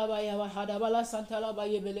 Shandala baya hadabala santala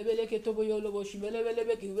baya belebele ketobo yolobo shibelebele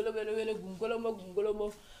belebele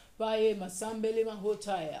gungolomo baye masambele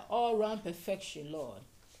mahotaya. All round perfection, Lord.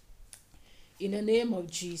 In the name of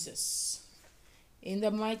Jesus. In the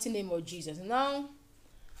mighty name of Jesus. Now,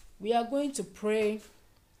 we are going to pray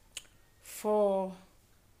for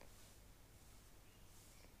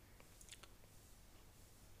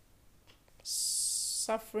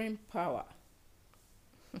suffering power.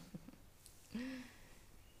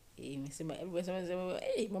 Hey,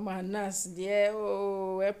 Mama Nas, yeah,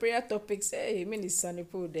 oh, prayer topics. Hey, Minister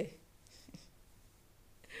Sanipode.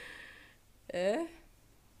 Eh?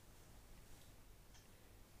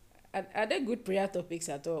 Are there good prayer topics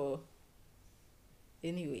at all?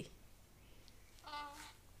 Anyway.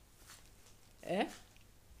 Eh?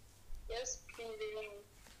 Yes,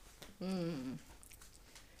 please.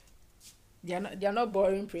 They are not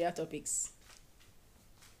boring prayer topics.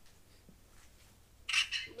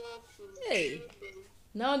 Hey.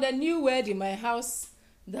 Now the new word in my house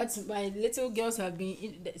that my little girls have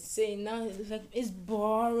been saying now, it's like, it's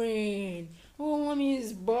boring. Oh, mommy,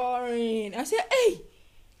 it's boring. I said, hey,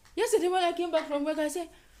 yesterday when I came back from work, I said,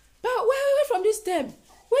 but where from this term?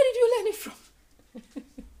 Where did you learn it from?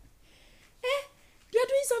 You are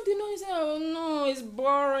doing something new. He said, oh no, it's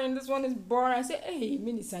boring. This one is boring. I said, hey,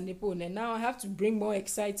 mini Sandepone. Now I have to bring more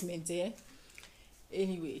excitement, eh?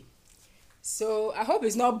 Anyway, so I hope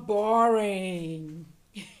it's not boring.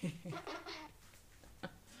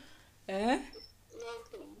 Eh?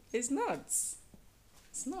 It's not.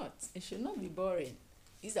 It's not. It should not be boring.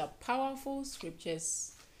 These are powerful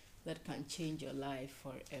scriptures that can change your life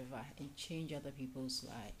forever and change other people's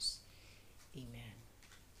lives. Amen.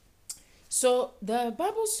 So the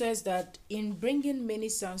Bible says that in bringing many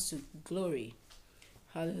sons to glory,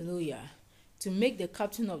 hallelujah, to make the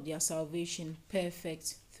captain of their salvation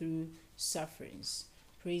perfect through sufferings.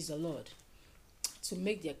 Praise the Lord. To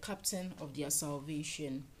make the captain of their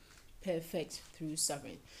salvation perfect through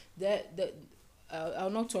suffering. I'll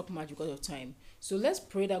not talk much because of time. So let's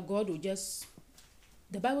pray that God will just...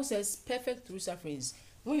 The Bible says perfect through sufferings.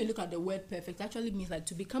 When you look at the word perfect, it actually means like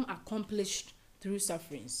to become accomplished through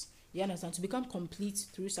sufferings. You understand? To become complete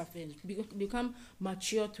through sufferings. Become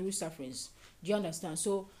mature through sufferings. Do you understand?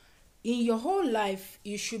 So in your whole life,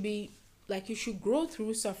 you should be like, you should grow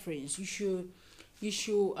through sufferings. You should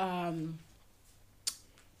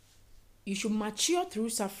mature through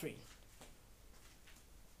suffering.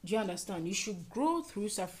 Do you understand? You should grow through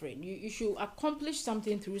suffering. You should accomplish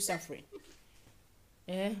something through suffering.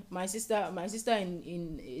 Eh? My sister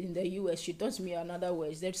in the US, she taught me another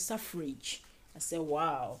word. There's suffrage. I said,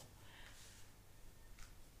 wow.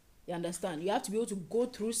 You understand? You have to be able to go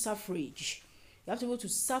through suffrage. You have to be able to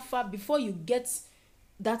suffer before you get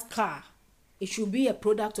that car. It should be a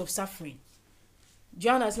product of suffering. Do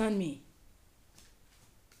you understand me?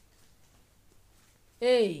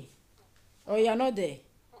 Hey, or you're not there.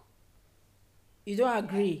 You don't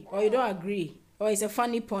agree, or you don't agree, or it's a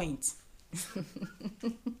funny point. Not funny.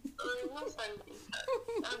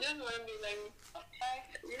 I'm just wondering, like,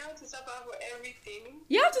 you have to suffer for everything.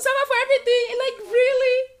 You have to suffer for everything, like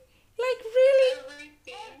really, like really. Everything.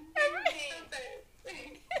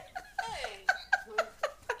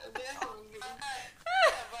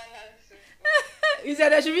 You said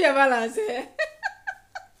there should be a balance. Eh?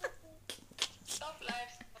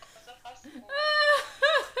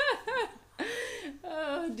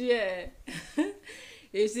 Oh dear.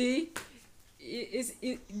 You see,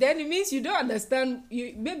 then it means you don't understand.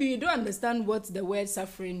 Maybe you don't understand what the word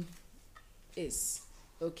suffering is.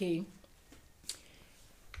 Okay.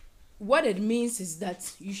 What it means is that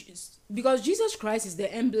because Jesus Christ is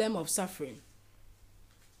the emblem of suffering.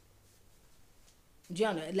 Do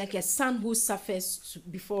you know, like a son who suffers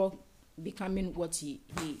before becoming what he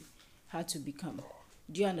had to become.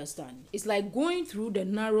 Do you understand? It's like going through the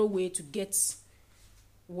narrow way to get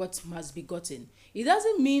what must be gotten. It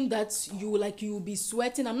doesn't mean that you will be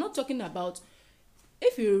sweating. I'm not talking about,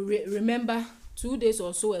 if you remember 2 days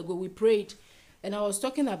or so ago we prayed, and I was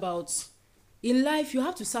talking about, in life you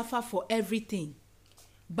have to suffer for everything,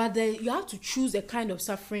 but then you have to choose the kind of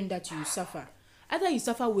suffering that you suffer. Either you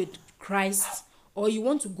suffer with Christ, or you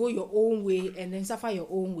want to go your own way and then suffer your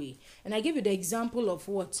own way. And I give you the example of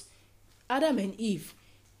what Adam and Eve,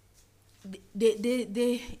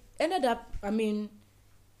 they ended up, a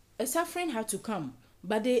suffering had to come,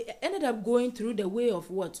 but they ended up going through the way of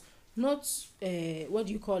what? Not, what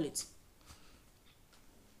do you call it?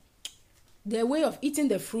 The way of eating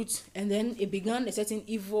the fruit, and then it began a certain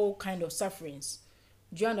evil kind of sufferings.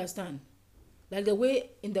 Do you understand? Like the way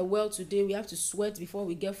in the world today, we have to sweat before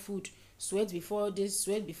we get food, sweat before this,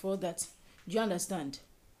 sweat before that. Do you understand?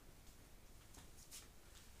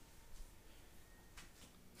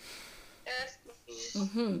 Yes.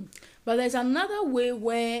 But there's another way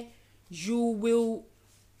where your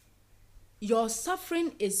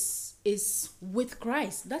suffering is with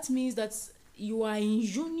Christ. That means that you are in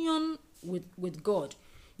union with God.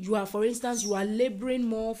 You are, for instance, you are laboring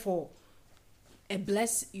more for a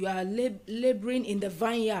bless. You are laboring in the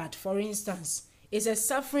vineyard, for instance. It's a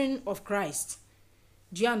suffering of Christ.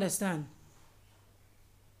 Do you understand?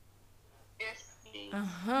 Yes.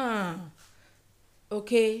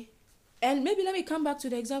 Okay. And maybe let me come back to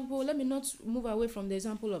the example. Let me not move away from the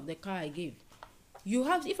example of the car I gave.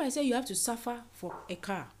 If I say you have to suffer for a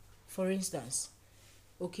car, for instance,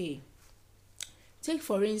 okay, take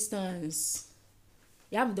for instance,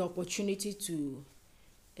 you have the opportunity to,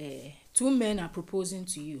 2 men are proposing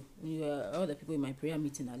to you. All the people in my prayer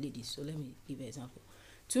meeting are ladies, so let me give an example.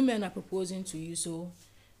 2 men are proposing to you, so,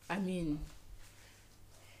 and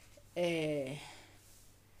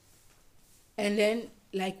then,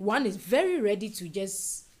 like, one is very ready to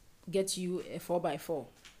just get you a 4x4.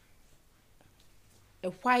 A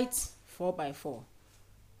white 4x4.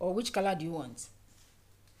 Or which color do you want?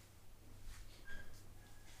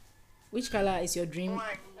 Which color is your dream?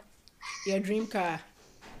 Wine. Your dream car?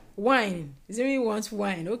 Wine. Zimi wants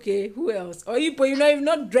wine. Okay, who else? Or you've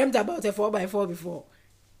not dreamt about a 4x4 before.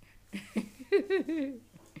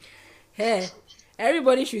 Hey,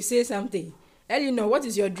 everybody should say something. Eleanor, what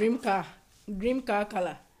is your dream car? Dream car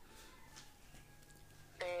color?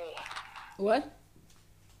 What?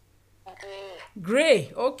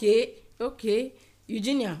 Gray. Okay.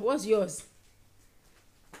 Eugenia, what's yours?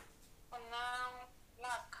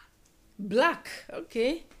 Black. Black.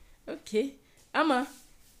 Okay. Amma,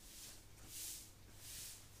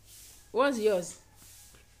 what's yours?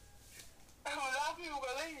 I'm laughing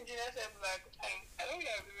because when you said black, I don't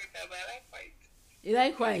agree with that, but I like white. You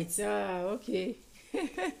like white? Okay.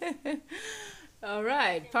 All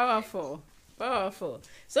right. Powerful.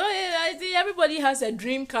 So I see everybody has a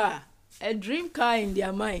dream car in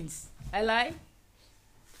their minds. I like.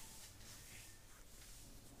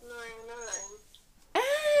 No, I'm not lying.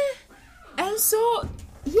 And so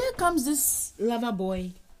here comes this lover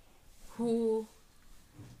boy who,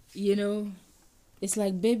 it's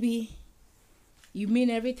like, baby, you mean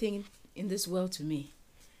everything in this world to me.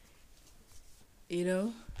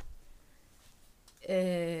 I'm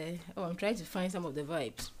trying to find some of the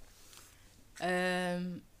vibes.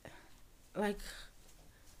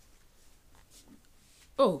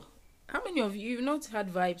 How many of you've not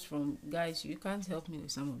had vibes from guys? You can't help me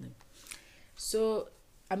with some of them. So,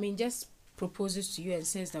 just proposes to you and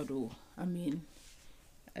says that,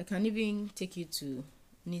 I can even take you to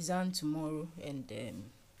Nizan tomorrow and,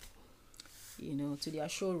 to their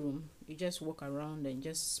showroom. You just walk around and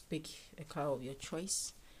just pick a car of your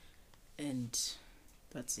choice, and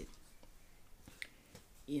that's it.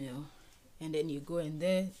 And then you go, and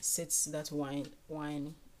there sits that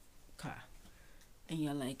wine car, and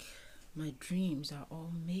you're like, my dreams are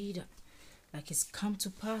all made up. Like, it's come to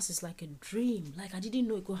pass. It's like a dream. Like, I didn't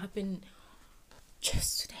know it could happen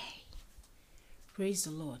just today. Praise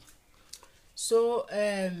the Lord. So,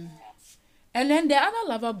 and then the other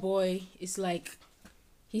lover boy is like,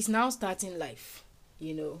 he's now starting life.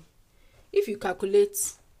 If you calculate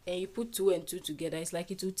and you put 2 and 2 together, it's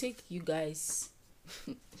like it will take you guys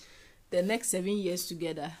the next 7 years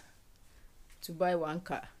together to buy one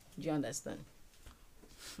car. Do you understand?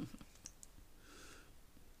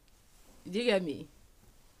 Do you get me?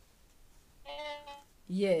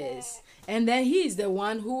 Yes. And then he is the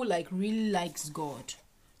one who really likes God.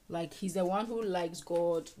 Like, he's the one who likes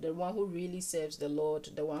God, the one who really serves the Lord,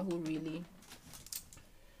 the one who really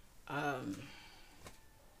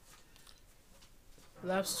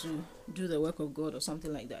loves to do the work of God or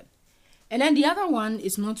something like that. And then the other one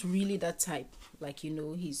is not really that type. Like,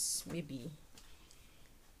 he's maybe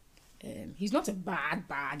He's not a bad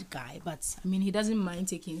guy, but I mean, he doesn't mind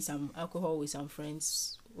taking some alcohol with some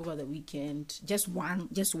friends over the weekend. Just one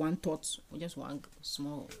thought, or just one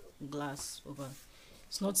small glass over.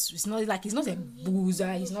 It's not like he's not a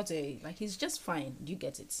boozer. He's not a like. He's just fine. Do you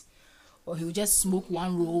get it? Or he'll just smoke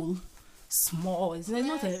one roll, small. It's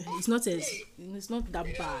not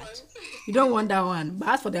that bad. You don't want that one. But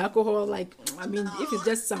as for the alcohol, like I mean, if it's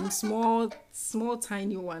just some small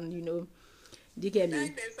tiny one, do you get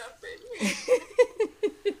me?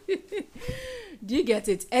 Do you get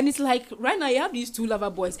it? And it's like right now you have these two lover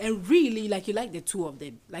boys, and really like you like the two of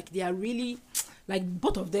them. Like they are really like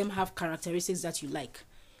both of them have characteristics that you like.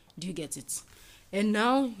 Do you get it? And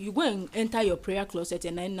now you go and enter your prayer closet,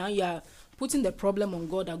 and then now you are putting the problem on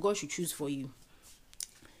God that God should choose for you.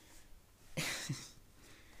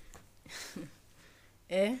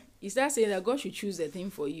 You start saying that God should choose a thing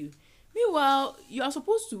for you. Meanwhile, you are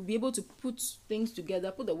supposed to be able to put things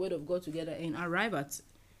together, put the word of God together, and arrive at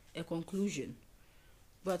a conclusion.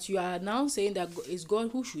 But you are now saying that it's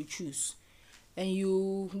God who should choose. And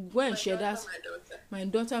you go and share that. My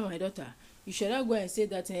daughter. You should not go and say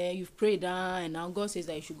that you've prayed and now God says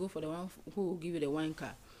that you should go for the one who will give you the wine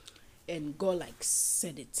car. And God like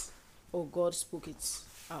said it. Or God spoke it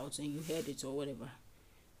out and you heard it or whatever.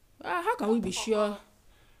 How can we be sure?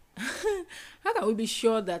 How can we be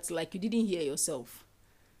sure that like you didn't hear yourself?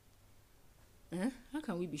 How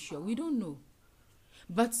can we be sure? We don't know.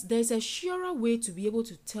 But there's a surer way to be able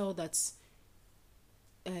to tell that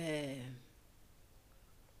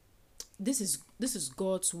this is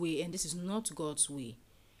God's way and this is not God's way.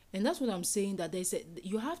 And that's what I'm saying, that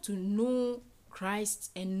you have to know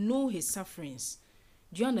Christ and know his sufferings.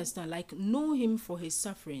 Do you understand? Like know him for his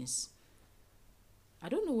sufferings. I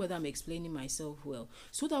don't know whether I'm explaining myself well.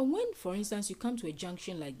 So that when, for instance, you come to a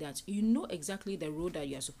junction like that, you know exactly the road that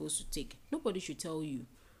you are supposed to take. Nobody should tell you.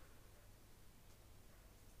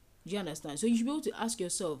 Do you understand? So you should be able to ask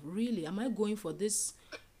yourself, really, am I going for this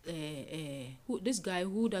this guy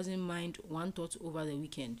who doesn't mind one thought over the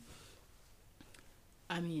weekend?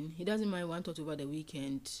 I mean, he doesn't mind one thought over the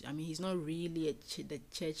weekend. I mean, he's not really the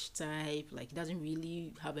church type. Like, he doesn't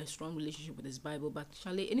really have a strong relationship with his Bible. But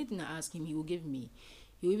Charlie, anything I ask him, he will give me.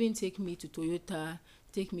 He will even take me to Toyota,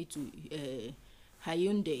 take me to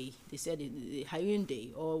Hyundai. They said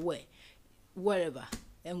Hyundai or wherever.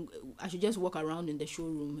 And I should just walk around in the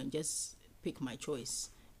showroom and just pick my choice.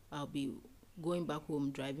 I'll be going back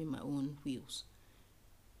home driving my own wheels.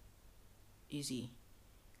 Easy.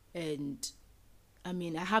 And I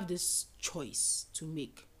mean, I have this choice to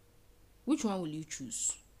make. Which one will you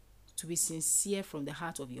choose? To be sincere from the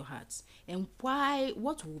heart of your heart. And why?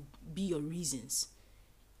 What will be your reasons?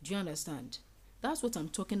 Do you understand? That's what I'm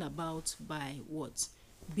talking about by what?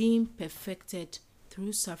 Being perfected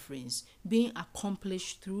through sufferings. Being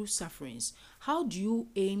accomplished through sufferings. How do you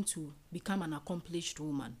aim to become an accomplished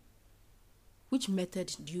woman? Which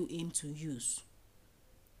method do you aim to use?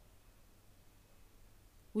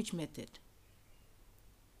 Which method?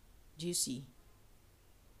 Do you see?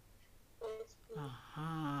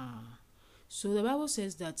 So the Bible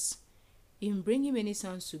says that in bringing many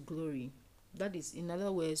sons to glory, that is, in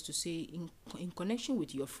other words, to say in connection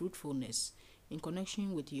with your fruitfulness, in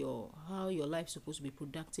connection with how your life is supposed to be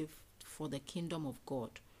productive for the kingdom of God,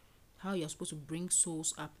 how you're supposed to bring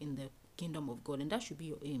souls up in the kingdom of God, and that should be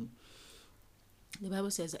your aim. The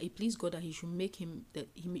Bible says that it pleased God that he should make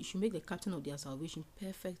the captain of their salvation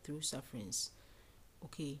perfect through sufferings.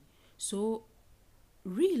 Okay. So,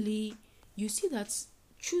 really, you see that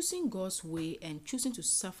choosing God's way and choosing to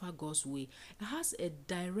suffer God's way, it has a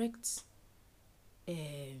direct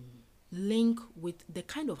link with the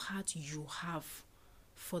kind of heart you have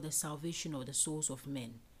for the salvation of the souls of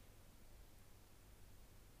men.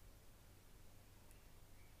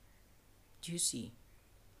 Do you see?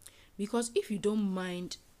 Because if you don't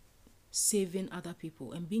mind saving other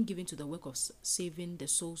people and being given to the work of saving the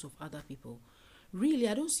souls of other people, really,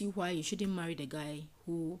 I don't see why you shouldn't marry the guy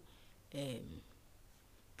who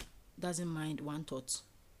doesn't mind one thought.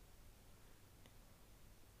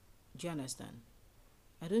 Do you understand?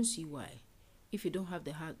 I don't see why. If you don't have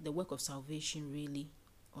the work of salvation really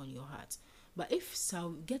on your heart. But if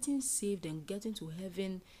getting saved and getting to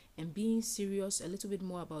heaven and being serious a little bit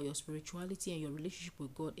more about your spirituality and your relationship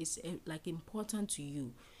with God is like important to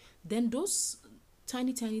you, then those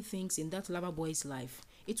tiny things in that lover boy's life,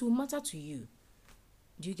 it will matter to you.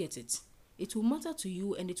 Do you get it? It will matter to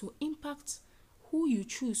you and it will impact who you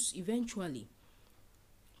choose eventually.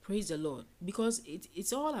 Praise the Lord. Because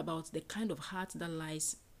it's all about the kind of heart that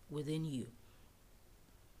lies within you.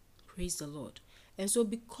 Praise the Lord. And so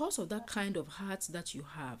because of that kind of heart that you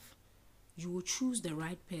have, you will choose the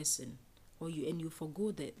right person, or you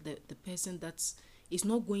forgo the person that person is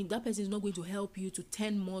not going to help you to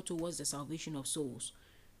turn more towards the salvation of souls,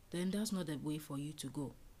 then that's not the way for you to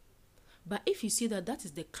go. But if you see that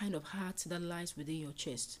is the kind of heart that lies within your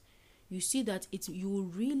chest, you see that you will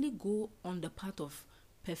really go on the path of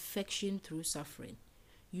perfection through suffering.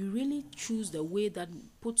 You really choose the way that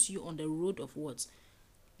puts you on the road of what?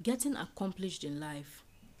 Getting accomplished in life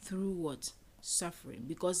through what? Suffering.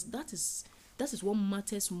 Because that is what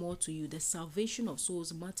matters more to you. The salvation of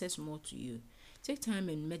souls matters more to you. Take time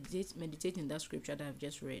and meditate in that scripture that I've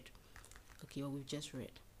just read. Okay, or we've just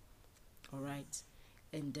read. All right.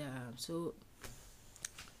 And so,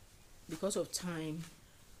 because of time,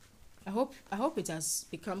 I hope it has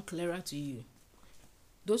become clearer to you.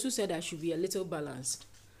 Those who said I should be a little balanced,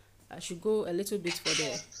 I should go a little bit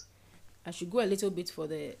for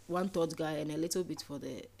the one thought guy and a little bit for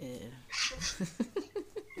the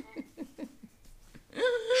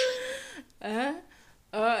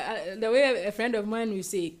the way a friend of mine will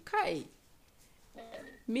say, Kai,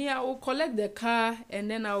 me, I will collect the car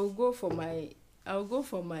and then I will go for my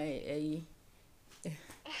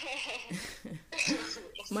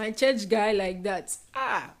my church guy like that.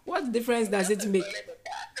 What difference does it make?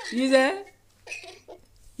 You there?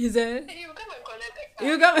 You come and collect the car.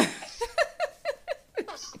 You come.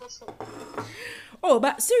 Oh,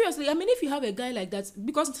 but seriously, I mean, if you have a guy like that,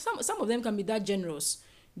 because some of them can be that generous.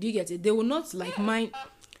 Do you get it? They will not mind.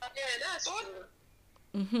 That's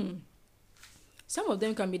true. Some of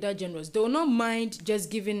them can be that generous. They will not mind just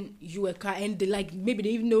giving you a car, and maybe they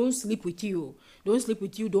even don't sleep with you.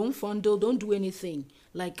 Don't fondle, don't do anything.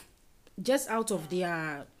 Like, just out of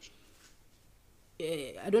their,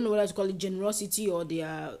 I don't know what to call it, generosity or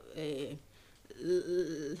their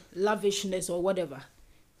lavishness or whatever.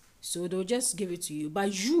 So they'll just give it to you.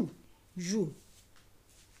 But you,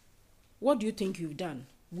 what do you think you've done?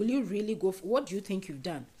 Will you really go for what do you think you've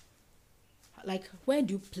done? Like, where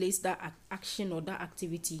do you place that action or that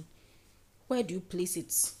activity? Where do you place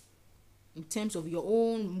it in terms of your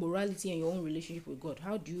own morality and your own relationship with God?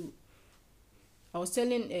 How do you? I was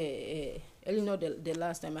telling Eleanor the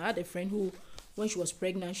last time, I had a friend who, when she was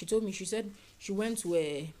pregnant, she told me, she said she went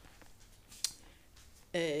to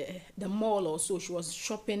the mall or so. She was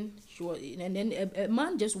shopping. And then a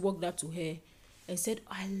man just walked up to her and said,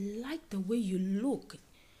 I like the way you look.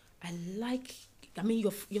 I mean,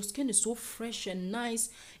 your skin is so fresh and nice,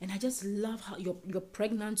 and I just love how your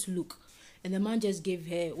pregnant look. And the man just gave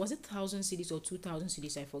her, was it 1,000 cedis or 2,000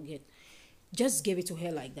 cedis? I forget. Just gave it to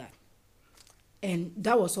her like that. And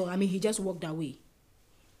that was all. I mean, he just walked away.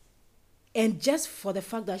 And just for the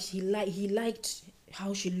fact that he liked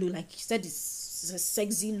how she looked, like he said, it's a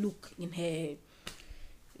sexy look in her,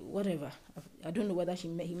 whatever. I don't know whether he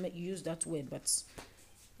used that word, but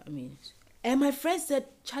I mean. And my friend said,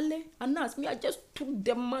 Charlie, Anas, me, I just took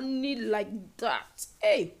the money like that.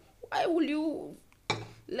 Hey, why will you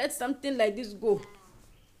let something like this go?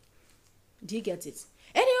 Do you get it?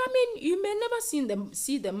 Anyway, I mean, you may never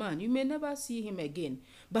see the man. You may never see him again.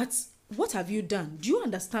 But what have you done? Do you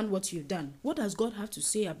understand what you've done? What does God have to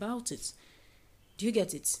say about it? Do you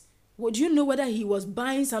get it? Well, do you know whether he was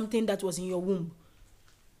buying something that was in your womb?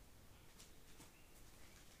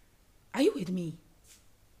 Are you with me?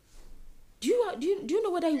 Do you know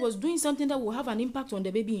whether he was doing something that will have an impact on the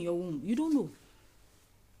baby in your womb? You don't know.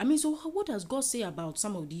 I mean, so what does God say about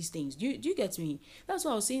some of these things? Do you get me? That's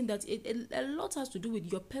why I was saying that a lot has to do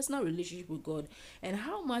with your personal relationship with God and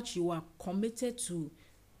how much you are committed to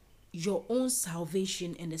your own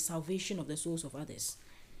salvation and the salvation of the souls of others.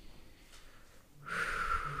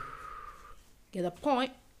 Get the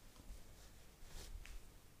point?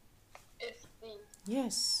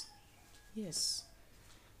 Yes.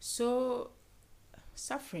 So,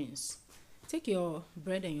 sufferings. Take your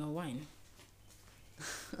bread and your wine.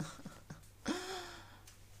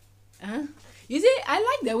 You see, I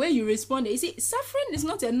like the way you respond. You see, suffering is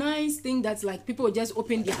not a nice thing that's like people just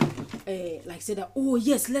open their, like say that, oh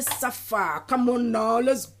yes, let's suffer. Come on now,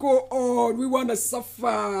 let's go on. We want to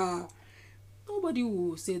suffer. Nobody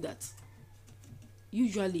will say that.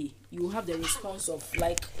 Usually, you have the response of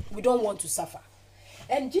like, we don't want to suffer.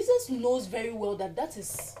 And Jesus knows very well that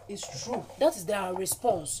is true. That is their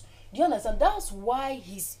response. Do you understand? That's why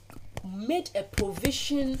he's made a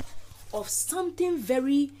provision of something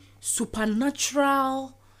very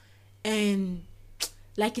supernatural, and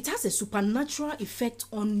like it has a supernatural effect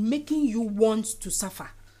on making you want to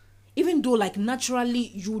suffer. Even though like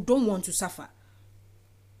naturally you don't want to suffer.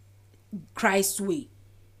 Christ's way.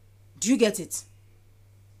 Do you get it?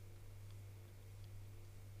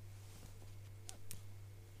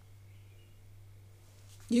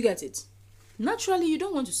 You get it? Naturally, you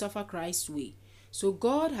don't want to suffer Christ's way. So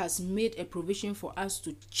God has made a provision for us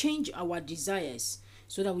to change our desires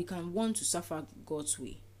so that we can want to suffer God's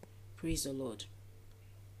way. Praise the Lord.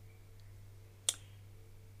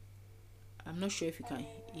 I'm not sure if you can.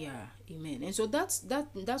 Yeah, amen. And so that's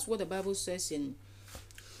what the Bible says in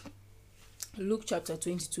Luke chapter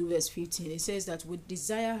 22 verse 15. It says that with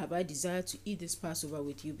desire have I desired to eat this Passover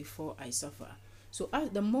with you before I suffer. So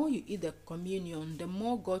the more you eat the communion, the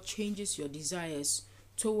more God changes your desires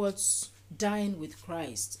towards dying with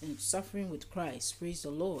Christ and suffering with Christ. Praise the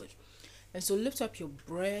Lord. And so lift up your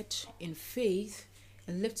bread in faith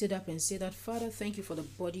and lift it up and say that, Father, thank you for the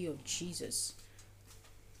body of Jesus,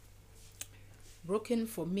 broken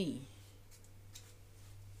for me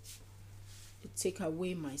to take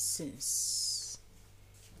away my sins.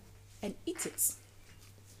 And eat it.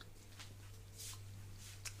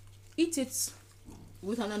 Eat it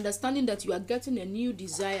with an understanding that you are getting a new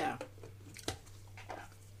desire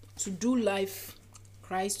to do life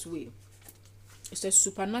Christ's way. It's a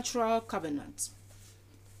supernatural covenant.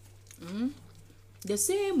 The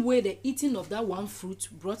same way the eating of that one fruit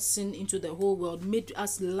brought sin into the whole world, made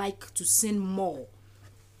us like to sin more.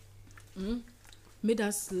 Made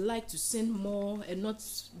us like to sin more and not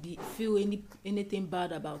feel anything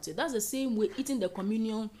bad about it. That's the same way eating the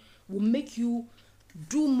communion will make you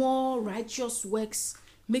do more righteous works,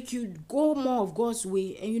 make you go more of God's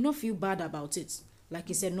way, and you not feel bad about it, like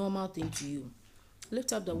it's a normal thing to you.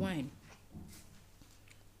 Lift up the wine.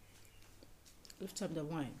 Lift up the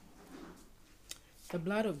wine. The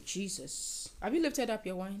blood of Jesus. Have you lifted up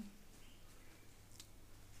your wine?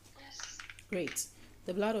 Yes. Great.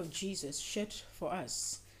 The blood of Jesus shed for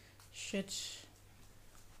us, shed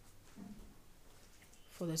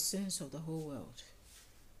for the sins of the whole world.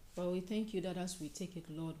 Well, we thank you that as we take it,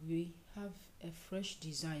 Lord, we have a fresh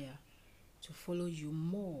desire to follow you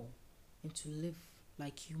more and to live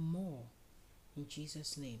like you more. In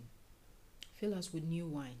Jesus' name. Fill us with new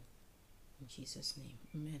wine. In Jesus' name.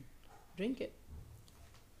 Amen. Drink it.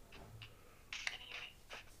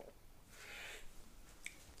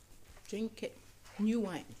 Drink it. New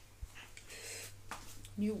wine.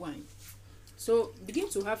 New wine. So begin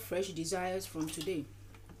to have fresh desires from today.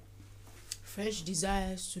 Fresh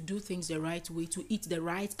desires to do things the right way, to eat the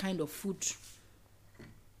right kind of food.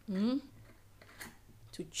 To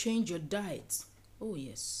change your diet. Oh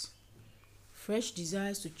yes. Fresh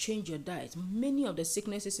desires to change your diet. Many of the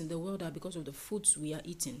sicknesses in the world are because of the foods we are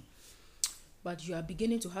eating. But you are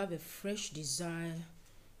beginning to have a fresh desire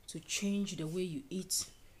to change the way you eat,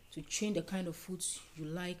 to change the kind of foods you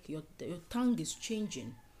like. Your tongue is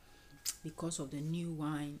changing because of the new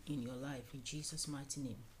wine in your life. In Jesus' mighty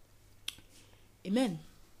name. Amen.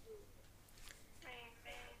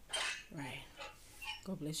 Right.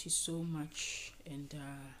 God bless you so much. And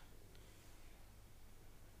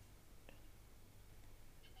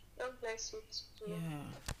God bless you too. yeah.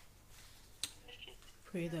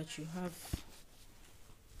 Pray that you have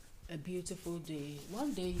a beautiful day.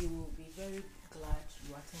 One day you will be very glad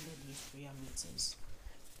you attended these prayer meetings.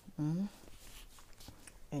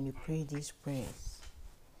 And you pray these prayers.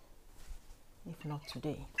 If not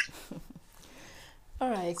today. All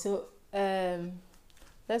right, so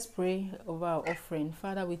let's pray over our offering.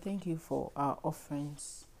 Father, we thank you for our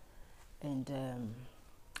offerings, and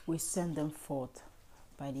we send them forth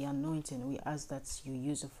by the anointing. We ask that you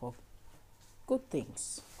use it for good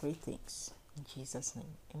things, great things. In Jesus'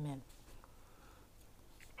 name, amen.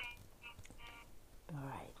 All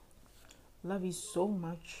right. Love you so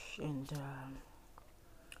much, and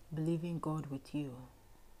believe in God with you.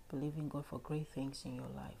 Believe in God for great things in your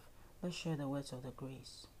life. Let's share the words of the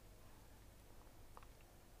grace.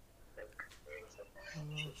 O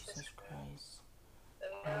Lord Jesus Christ,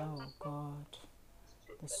 the love of God,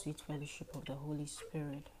 the sweet fellowship of the Holy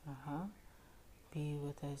Spirit, be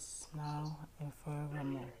with us now and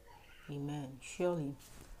forevermore. Amen. Surely,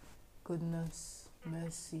 goodness,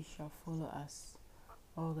 mercy shall follow us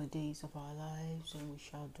all the days of our lives, and we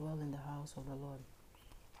shall dwell in the house of the Lord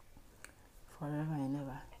forever and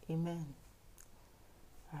ever. Amen.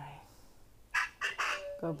 All right.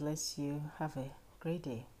 God bless you. Have a great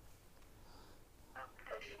day.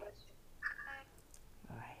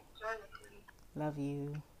 All right. Love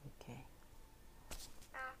you. Okay.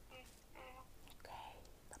 Okay.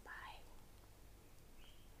 Bye-bye.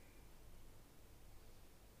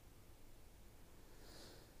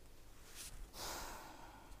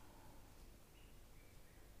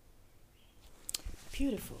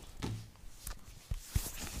 Beautiful.